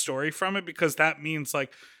tell a story from it, because that means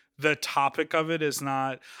like the topic of it is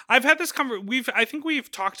not. I've had this I think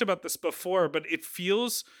we've talked about this before, but it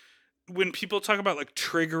feels when people talk about like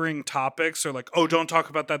triggering topics or like, oh, don't talk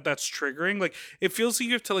about that, that's triggering. Like it feels like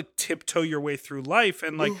you have to like tiptoe your way through life,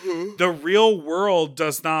 and like the real world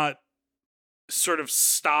does not sort of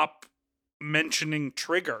stop mentioning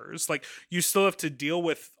triggers. Like you still have to deal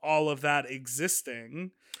with all of that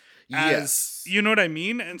existing. Yes, you know what I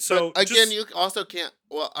mean? And so but again, you also can't,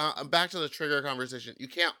 well, back to the trigger conversation, you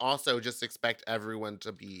can't also just expect everyone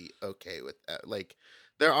to be okay with that. Like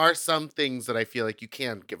there are some things that I feel like you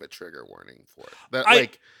can give a trigger warning for, that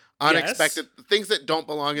like unexpected things that don't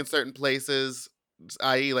belong in certain places,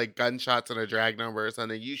 i.e. like gunshots and a drag number or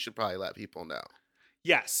something. You should probably let people know.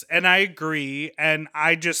 Yes, and I agree, and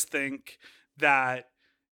I just think that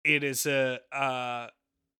it is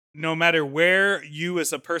no matter where you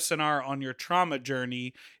as a person are on your trauma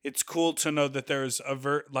journey, it's cool to know that there's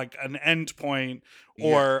like an end point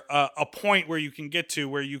or a point where you can get to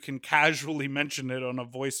where you can casually mention it on a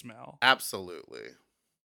voicemail. Absolutely.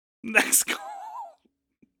 Next call.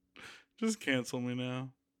 Just cancel me now.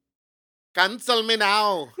 Cancel me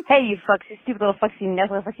now. Hey, you fucks, you stupid little fucks, you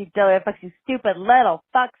nuts, little fucks, you jelly fucks, you stupid little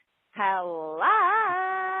fucks.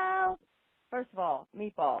 Hello. First of all,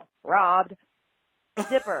 Meatball, robbed.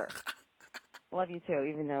 Dipper. Love you too,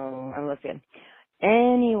 even though I'm lesbian.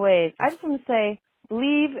 Anyways, I just want to say,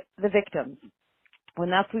 believe the victims. When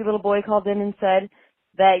that sweet little boy called in and said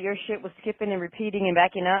that your shit was skipping and repeating and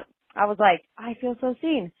backing up, I was like, I feel so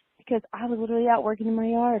seen. Because I was literally out working in my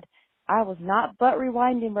yard. I was not butt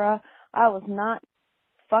rewinding, bruh. I was not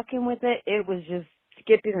fucking with it. It was just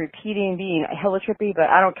skipping, repeating, being hella trippy, but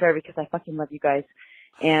I don't care because I fucking love you guys.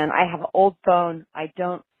 And I have an old phone. I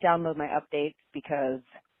don't download my updates because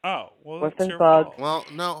what if there's bugs? Well,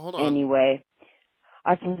 no, hold on. Anyway,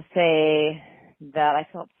 I just want to say that I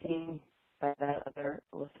felt seen by that other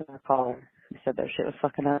listener caller who said their shit was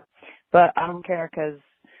fucking up. But I don't care because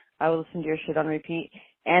I will listen to your shit on repeat.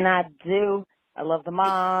 And I do. I love the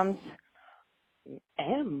moms.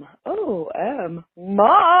 Mom.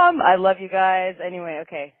 I love you guys. Anyway,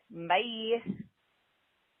 okay. Bye.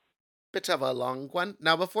 Bit of a long one.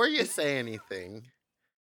 Now, before you say anything,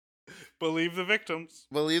 believe the victims.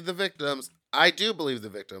 Believe the victims. I do believe the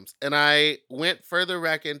victims. And I went further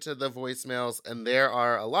back into the voicemails, and there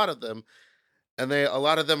are a lot of them. And a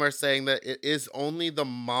lot of them are saying that it is only the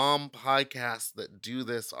mom podcasts that do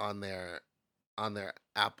this on their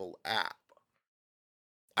Apple app.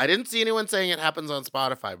 I didn't see anyone saying it happens on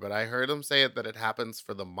Spotify, but I heard them say that it happens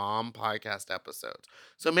for the mom podcast episodes.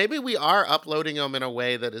 So maybe we are uploading them in a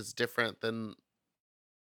way that is different than...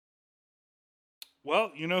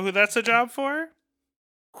 Well, you know who that's a job for?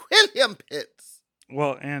 William Pitts.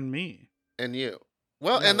 Well, and me. And you.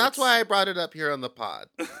 Well, and that's why I brought it up here on the pod.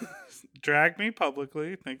 Drag me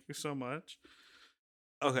publicly. Thank you so much.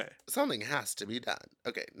 Okay. Something has to be done.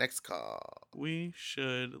 Okay, next call. We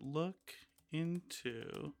should look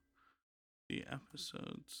into the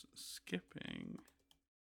episodes skipping.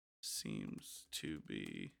 Seems to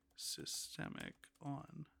be systemic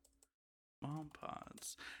on mom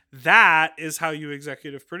pods. That is how you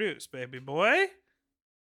executive produce, baby boy.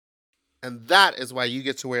 And that is why you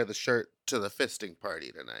get to wear the shirt to the fisting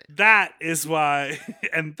party tonight. That is why,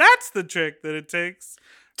 and that's the trick that it takes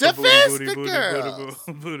to fist the girls.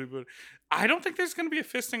 Booty. I don't think there's going to be a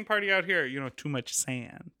fisting party out here. You know, too much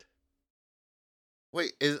sand.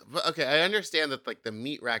 Wait, okay, I understand that like the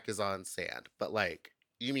meat rack is on sand, but like,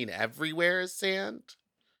 you mean everywhere is sand?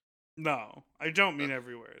 No, I don't mean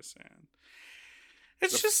everywhere is sand.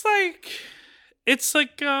 It's just like, it's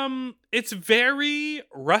very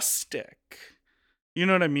rustic. You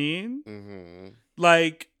know what I mean? Mm-hmm.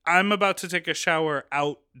 Like, I'm about to take a shower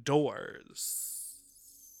outdoors.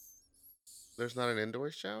 There's not an indoor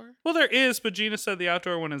shower? Well, there is, but Gina said the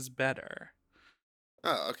outdoor one is better.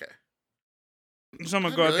 Oh, okay. So I'm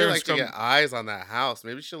gonna go out there and to get eyes on that house.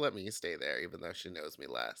 Maybe she'll let me stay there, even though she knows me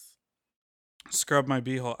less. Scrub my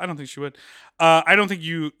beehole. I don't think she would. I don't think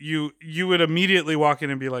you would immediately walk in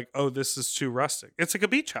and be like, "Oh, this is too rustic." It's like a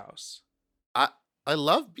beach house. I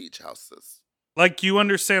love beach houses. Like, you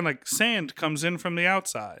understand, like, sand comes in from the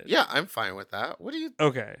outside. Yeah, I'm fine with that. What do you?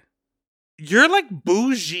 Okay. You're like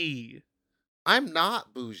bougie. I'm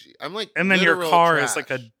not bougie. I'm like, and then your car trash. is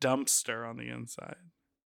like a dumpster on the inside.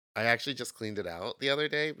 I actually just cleaned it out the other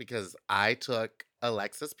day because I took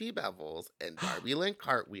Alexis P. Bevels and Darby Lynn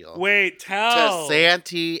Cartwheel to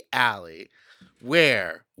Santee Alley,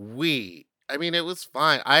 where it was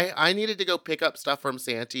fine. I needed to go pick up stuff from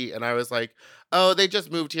Santee, and I was like, oh, they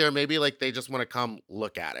just moved here. Maybe like they just want to come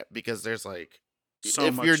look at it because there's like, so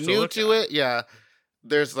if much you're to new look to at. it, yeah.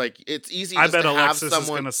 There's like, it's easy. I just bet to Alexis have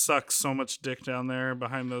someone... is gonna suck so much dick down there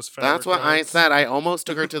behind those fabric That's what bags. I said. I almost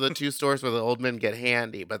took her to the 2 stores where the old men get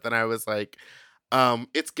handy, but then I was like,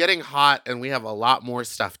 it's getting hot and we have a lot more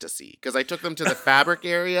stuff to see. Because I took them to the fabric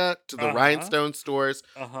area, to the rhinestone stores.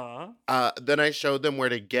 Then I showed them where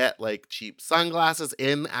to get like cheap sunglasses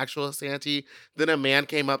in actual Santee. Then a man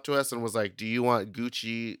came up to us and was like, do you want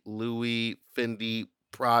Gucci, Louis, Fendi,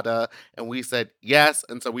 Prada? And we said yes.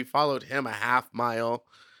 And so we followed him a half mile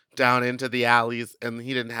down into the alleys, and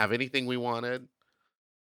he didn't have anything we wanted.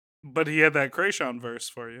 But he had that Krayshawn verse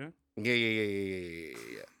for you. Yeah.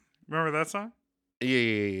 Remember that song?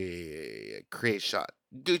 Yeah. Krayshawn.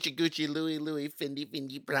 Gucci, Louis,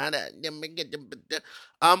 Fendi, Prada.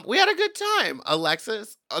 We had a good time.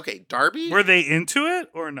 Alexis. Okay, Darby. Were they into it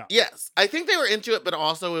or no? Yes. I think they were into it, but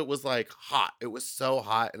also it was like hot. It was so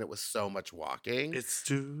hot and it was so much walking. It's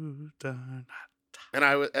too darn hot. And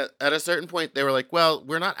I was at a certain point, they were like, well,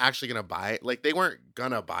 we're not actually going to buy it. Like, they weren't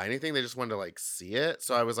going to buy anything. They just wanted to, like, see it.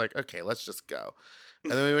 So I was like, okay, let's just go.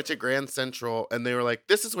 And then we went to Grand Central, and they were like,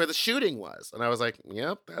 this is where the shooting was. And I was like,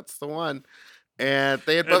 yep, that's the one. And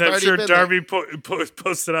they had both already been Darby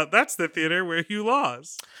posted out, that's the theater where you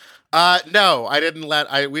lost. No,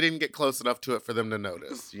 we didn't get close enough to it for them to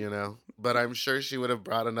notice, But I'm sure she would have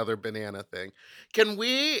brought another banana thing. Can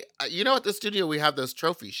we, at the studio we have those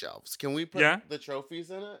trophy shelves. Can we put the trophies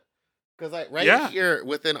in it? Because here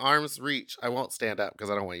within arm's reach, I won't stand up because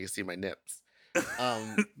I don't want you to see my nips.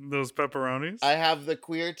 Those pepperonis? I have the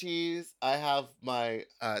queer tees. I have my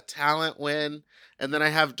talent win. And then I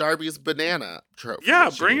have Darby's banana trophy.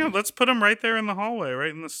 Yeah, bring it. Let's put them right there in the hallway,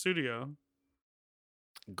 right in the studio.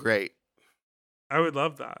 Great. I would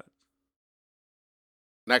love that.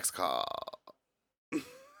 Next call.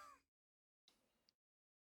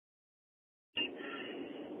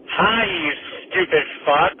 Hi, you stupid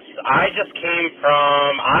fucks. I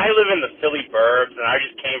live in the Philly burbs, and I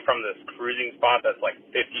just came from this cruising spot that's like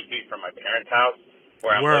 50 feet from my parents' house,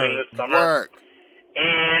 where I'm living this summer.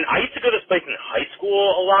 And I used to go to this place in high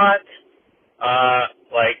school a lot.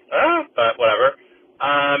 But whatever.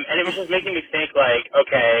 And it was just making me think, like,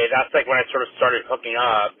 okay, that's like when I sort of started hooking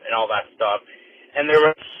up and all that stuff. And there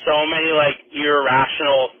were so many, like,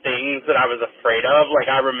 irrational things that I was afraid of.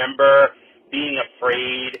 Like, I remember being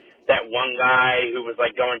afraid that one guy who was,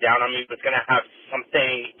 like, going down on me was going to have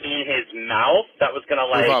something in his mouth that was going to,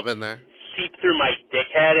 like, seep through my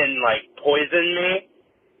dickhead and, like, poison me,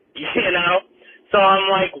 So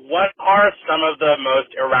I'm like, what are some of the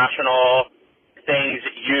most irrational things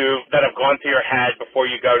that have gone through your head before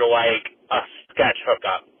you go to, like, a sketch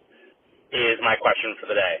hookup? Is my question for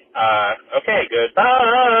the day. Okay,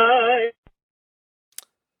 goodbye.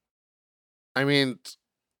 I mean,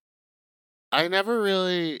 I never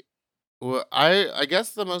really. I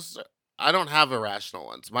guess I don't have irrational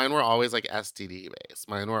ones. Mine were always like STD based.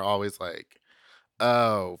 Mine were always like,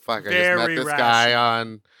 oh fuck, I just met this guy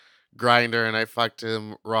on Grindr and I fucked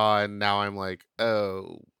him raw, and now I'm like,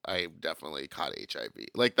 oh, I definitely caught HIV.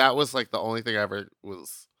 Like that was like the only thing I ever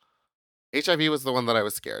was. HIV was the one that I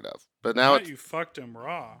was scared of, but now you fucked him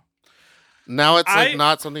raw. Now it's like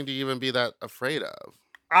not something to even be that afraid of.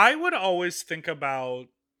 I would always think about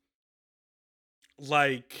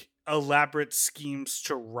like elaborate schemes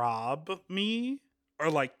to rob me or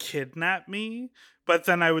like kidnap me, but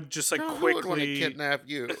then I would just like quickly who would want to kidnap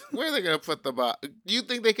you. Where are they gonna put the body? Do you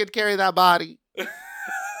think they could carry that body?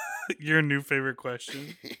 Your new favorite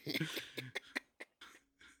question.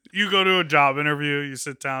 You go to a job interview, you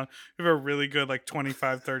sit down, you have a really good like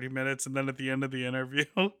 25, 30 minutes, and then at the end of the interview,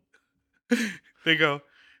 they go,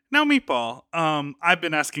 now, Meatball, I've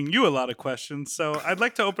been asking you a lot of questions, so I'd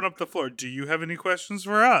like to open up the floor. Do you have any questions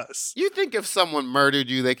for us? You think if someone murdered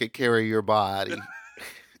you, they could carry your body?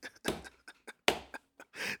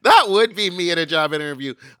 That would be me at a job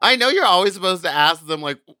interview. I know you're always supposed to ask them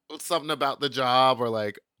like something about the job or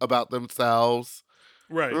like about themselves.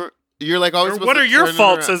 Right. You're like always. What are your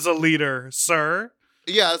faults as a leader, sir?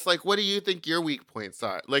 Yeah, it's like, what do you think your weak points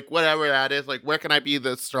are? Like, whatever that is, like, where can I be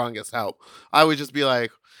the strongest help? I would just be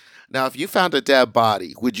like, now, if you found a dead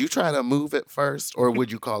body, would you try to move it first, or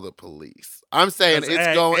would you call the police? I'm saying That's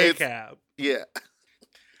it's going. It's, cab. yeah.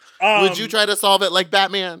 Would you try to solve it like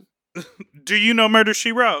Batman? Do you know Murder,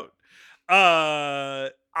 She Wrote? I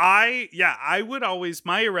would always,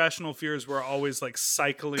 my irrational fears were always like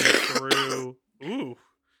cycling through. Ooh,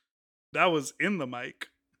 that was in the mic.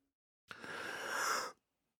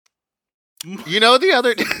 You know, the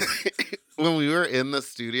other day when we were in the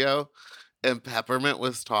studio and Peppermint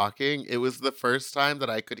was talking, it was the first time that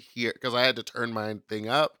I could hear, because I had to turn my thing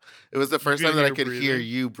up. It was the first time that I could hear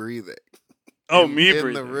you breathing. Oh, in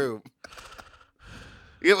breathing. The room.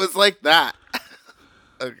 It was like that.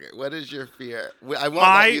 Okay, what is your fear? I won't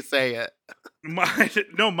let you say it.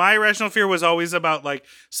 My irrational fear was always about like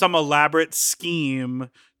some elaborate scheme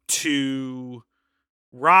to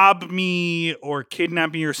rob me or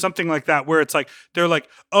kidnap me or something like that, where it's like they're like,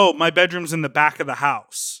 oh, my bedroom's in the back of the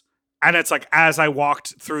house, and it's like as I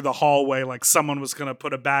walked through the hallway, like someone was gonna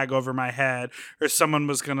put a bag over my head, or someone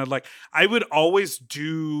was gonna like, I would always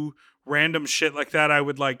do random shit like that. I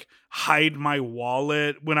would like hide my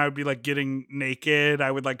wallet when I would be like getting naked.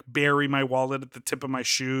 I would like bury my wallet at the tip of my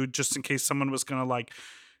shoe just in case someone was gonna like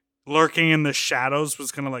lurking in the shadows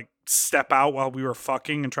was gonna like step out while we were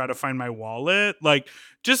fucking and try to find my wallet. Like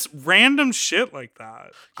just random shit like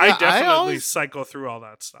that. Yeah, I definitely cycle through all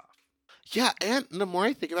that stuff. Yeah, and the more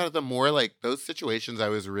I think about it, the more like those situations I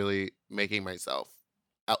was really making myself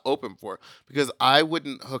open for, because I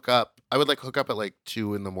wouldn't hook up. I would like hook up at like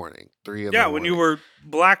 2 a.m, 3 a.m. Yeah, when you were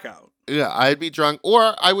blackout. Yeah, I'd be drunk,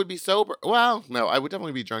 or I would be sober. Well, no, I would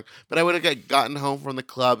definitely be drunk, but I would have gotten home from the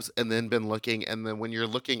clubs and then been looking. And then when you're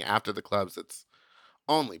looking after the clubs, it's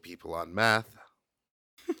only people on meth.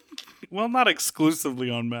 Well, not exclusively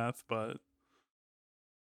on meth, but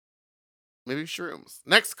maybe shrooms.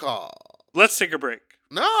 Next call. Let's take a break.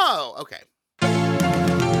 No, okay.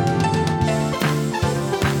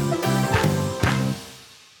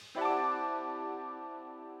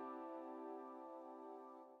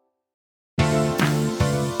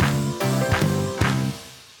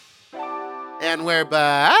 And we're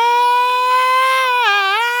back.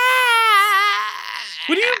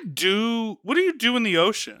 What do you do in the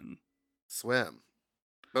ocean? Swim.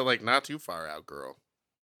 But like not too far out, girl.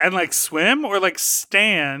 And like swim or like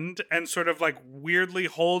stand and sort of like weirdly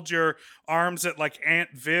hold your arms at like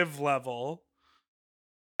Aunt Viv level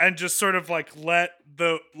and just sort of like let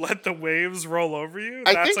the waves roll over you?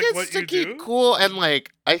 I think it's to keep cool, and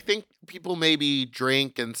like I think people maybe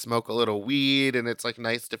drink and smoke a little weed, and it's like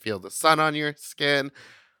nice to feel the sun on your skin.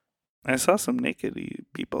 I saw some naked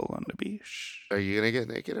people on the beach. Are you gonna get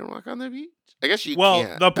naked and walk on the beach? I guess you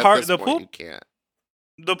can't. Well, the pool, you can't.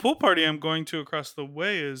 The pool party I'm going to across the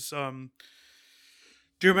way is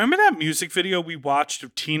do you remember that music video we watched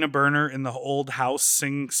of Tina Burner in the old house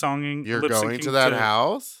singing? You're going to that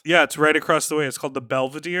house? Yeah, it's right across the way. It's called the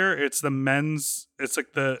Belvedere. It's the men's. It's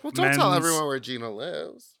like the. Well, don't tell everyone where Gina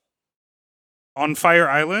lives. On Fire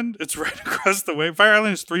Island, it's right across the way. Fire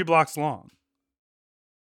Island is 3 blocks long.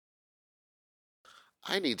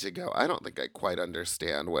 I need to go. I don't think I quite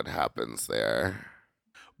understand what happens there.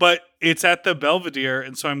 But it's at the Belvedere,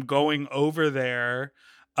 and so I'm going over there.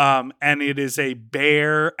 And it is a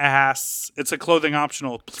bare ass. It's a clothing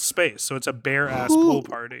optional space, so it's a bare ass pool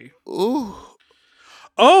party. Ooh.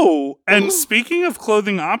 Oh, and speaking of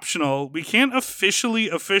clothing optional, we can't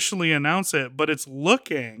officially announce it, but it's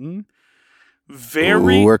looking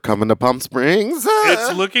very. Ooh, we're coming to Palm Springs.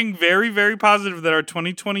 It's looking very, very positive that our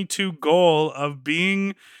 2022 goal of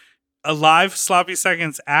being a live sloppy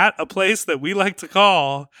seconds at a place that we like to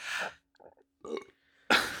call.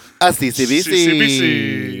 A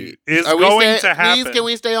CCBC is going to happen. Please, can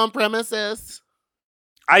we stay on premises?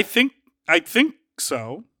 I think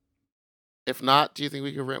so. If not, do you think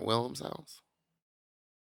we could rent Willem's house?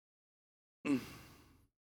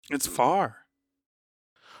 It's far.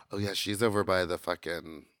 Oh yeah, she's over by the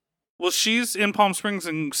fucking. Well, she's in Palm Springs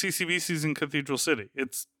and CCBC's in Cathedral City.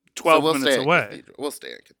 It's 12 minutes away. We'll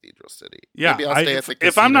stay in Cathedral City. Yeah, maybe I'll stay at the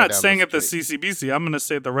if I'm not staying the at the CCBC, I'm going to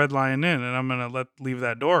stay at the Red Lion Inn, and I'm going to leave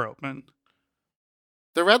that door open.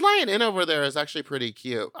 The Red Lion Inn over there is actually pretty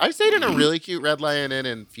cute. I stayed in a really cute Red Lion Inn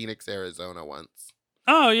in Phoenix, Arizona once.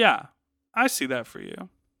 Oh, yeah. I see that for you.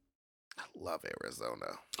 I love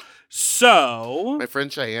Arizona. So... my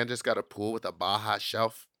friend Cheyenne just got a pool with a Baja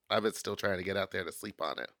shelf. I've been still trying to get out there to sleep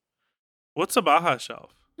on it. What's a Baja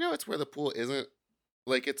shelf? You know, it's where the pool isn't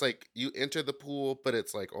Like, it's like you enter the pool, but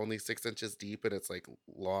it's like only 6 inches deep and it's like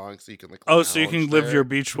long, so you can like. Oh, so you can live there. your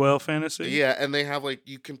beach whale fantasy? Yeah, and they have like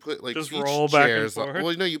you can put like just beach roll back and chairs forth.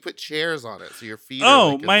 Well, no, you put chairs on it, so your feet. Oh,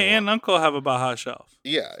 are like my aunt and uncle have a Baja shelf.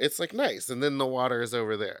 Yeah, it's like nice, and then the water is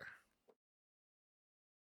over there.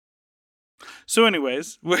 So,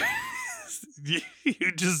 anyways, you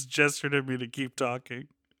just gestured at me to keep talking.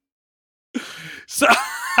 So,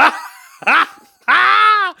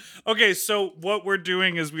 okay, so what we're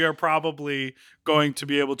doing is we are probably going to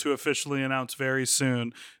be able to officially announce very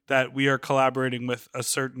soon that we are collaborating with a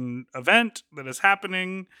certain event that is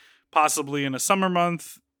happening, possibly in a summer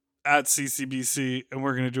month at CCBC, and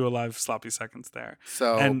we're going to do a live Sloppy Seconds there.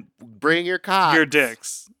 So, and bring your cocks. Your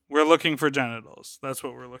dicks. We're looking for genitals. That's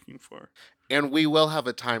what we're looking for. And we will have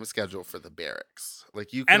a time schedule for the barracks.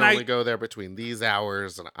 Like, you can only go there between these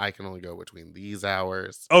hours, and I can only go between these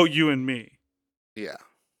hours. Oh, you and me. Yeah.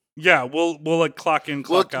 Yeah, we'll like clock in,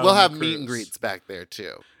 clock out. We'll have meet and greets back there,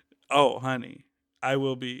 too. Oh, honey. I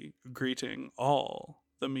will be greeting all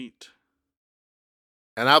the meat.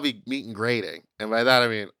 And I'll be meet and greeting. And by that, I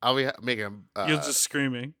mean, I'll be making... You're just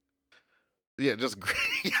screaming. Yeah, just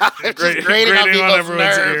grating on everyone's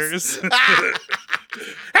nerves. Ears.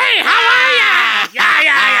 Hey, how are ya?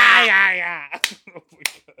 Yeah. Oh my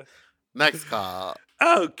God. Next call.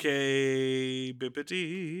 Okay,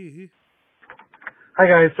 bippity. Hi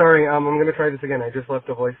guys, sorry, I'm gonna try this again. I just left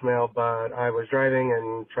a voicemail, but I was driving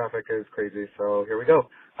and traffic is crazy, so here we go.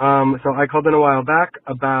 So I called in a while back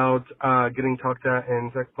about getting talked at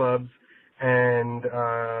in sex clubs, and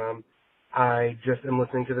I just am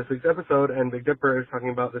listening to this week's episode, and Big Dipper is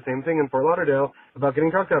talking about the same thing in Fort Lauderdale about getting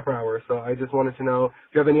talked at for hours. So I just wanted to know if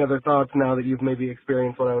you have any other thoughts now that you've maybe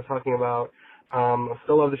experienced what I was talking about. I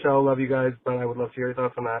still love the show, love you guys, but I would love to hear your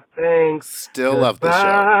thoughts on that. Thanks. Still love the show.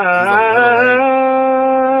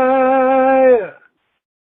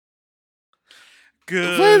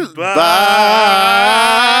 Goodbye.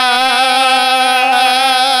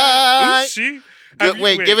 She?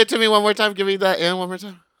 Wait, give it to me one more time. Give me that and one more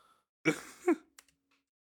time.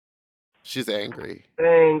 She's angry.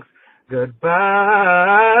 Thanks. Goodbye.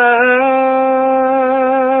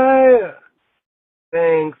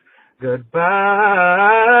 Thanks. Goodbye.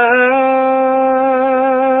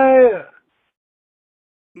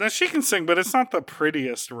 Now she can sing, but it's not the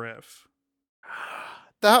prettiest riff.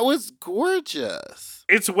 That was gorgeous.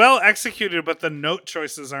 It's well executed, but the note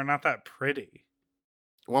choices are not that pretty.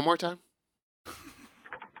 One more time.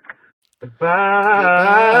 Goodbye.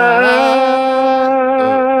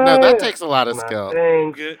 No, that takes a lot of skill.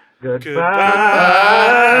 Goodbye.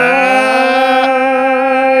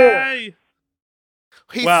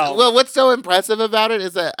 Well, what's so impressive about it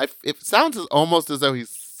is that it sounds almost as though he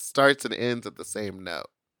starts and ends at the same note.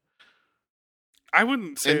 I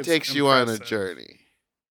wouldn't say it takes you on a journey.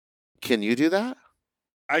 Can you do that?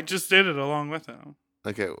 I just did it along with him.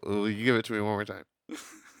 Okay, well, you give it to me one more time.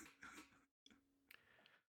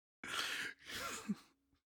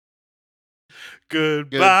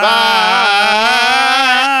 Goodbye.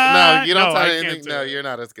 No, you don't sound anything. No, you're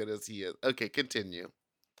not as good as he is. Okay, continue.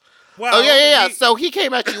 Well, yeah. So he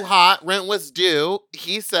came at you hot. Rent was due.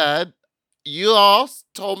 He said, you all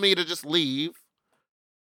told me to just leave.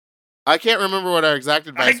 I can't remember what our exact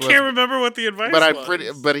advice was. I can't remember what the advice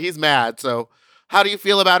was. But he's mad. So how do you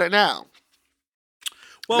feel about it now?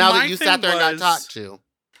 Well, now that you sat there and got talked to.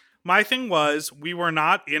 My thing was, we were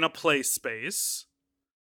not in a play space.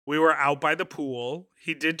 We were out by the pool.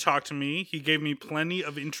 He did talk to me. He gave me plenty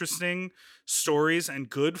of interesting stories and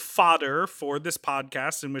good fodder for this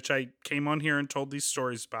podcast in which I came on here and told these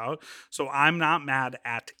stories about. So I'm not mad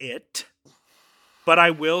at it. But I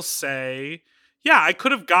will say, yeah, I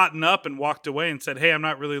could have gotten up and walked away and said, hey, I'm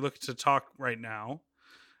not really looking to talk right now.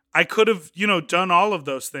 I could have, done all of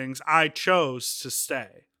those things. I chose to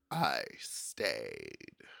stay. I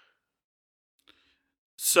stayed.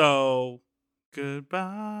 So... goodbye.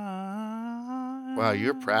 Wow,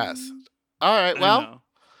 you're pressed. All right, well,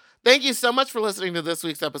 thank you so much for listening to this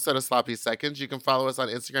week's episode of Sloppy Seconds. You can follow us on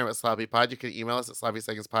Instagram at SloppyPod. You can email us at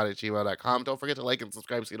sloppysecondspod@gmail.com. Don't forget to like and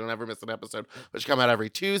subscribe so you don't ever miss an episode, which come out every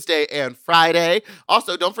Tuesday and Friday.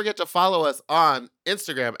 Also, don't forget to follow us on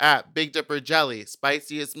Instagram at Big Dipper Jelly,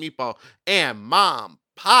 Spiciest Meatball, and Mom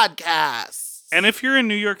Podcasts. And if you're in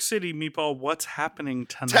New York City, Meatball, what's happening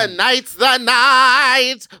tonight? Tonight's the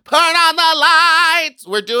night. Put on the lights.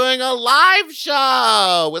 We're doing a live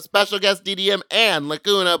show with special guest DDM and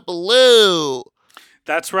Laguna Blue.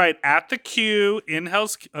 That's right. At the Q in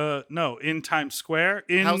in Times Square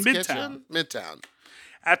in Hell's Midtown. Kitchen? Midtown.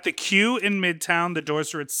 At the Q in Midtown. The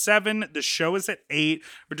doors are at 7. The show is at 8.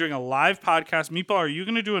 We're doing a live podcast. Meatball, are you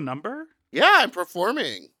going to do a number? Yeah, I'm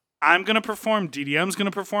performing. I'm going to perform. DDM's going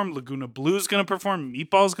to perform. Laguna Blue's going to perform.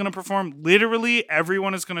 Meatball's going to perform. Literally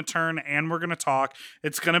everyone is going to turn and we're going to talk.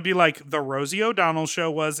 It's going to be like the Rosie O'Donnell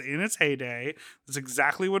show was in its heyday. That's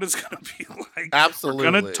exactly what it's going to be like. Absolutely.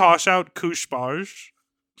 We're going to toss out koosh bars.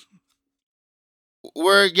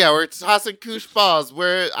 We're tossing koosh balls.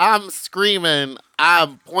 I'm screaming.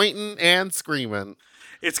 I'm pointing and screaming.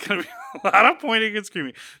 It's going to be a lot of pointing and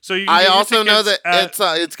screaming. So I also know that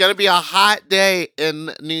it's going to be a hot day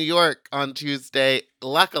in New York on Tuesday.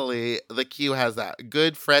 Luckily, the Q has that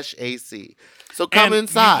good, fresh AC. So come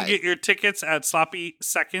inside. You can get your tickets at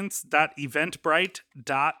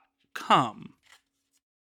sloppyseconds.eventbrite.com.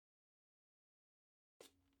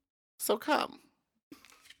 So come.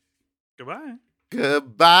 Goodbye.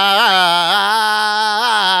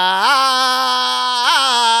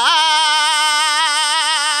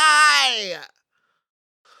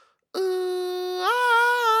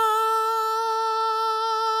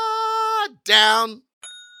 Down.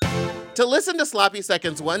 To listen to Sloppy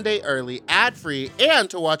Seconds one day early, ad-free, and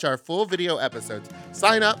to watch our full video episodes,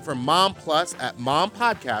 sign up for Mom Plus at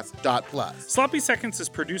mompodcast.plus. Sloppy Seconds is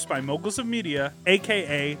produced by Moguls of Media,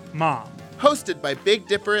 a.k.a. Mom. Hosted by Big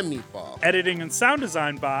Dipper and Meatball. Editing and sound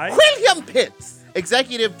design by William Pitts.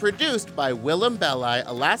 Executive produced by Willem Belli,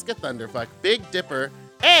 Alaska Thunderfuck, Big Dipper,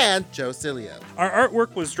 and Joe Cilio. Our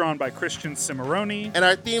artwork was drawn by Christian Cimarroni. And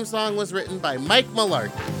our theme song was written by Mike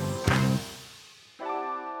Malarkey.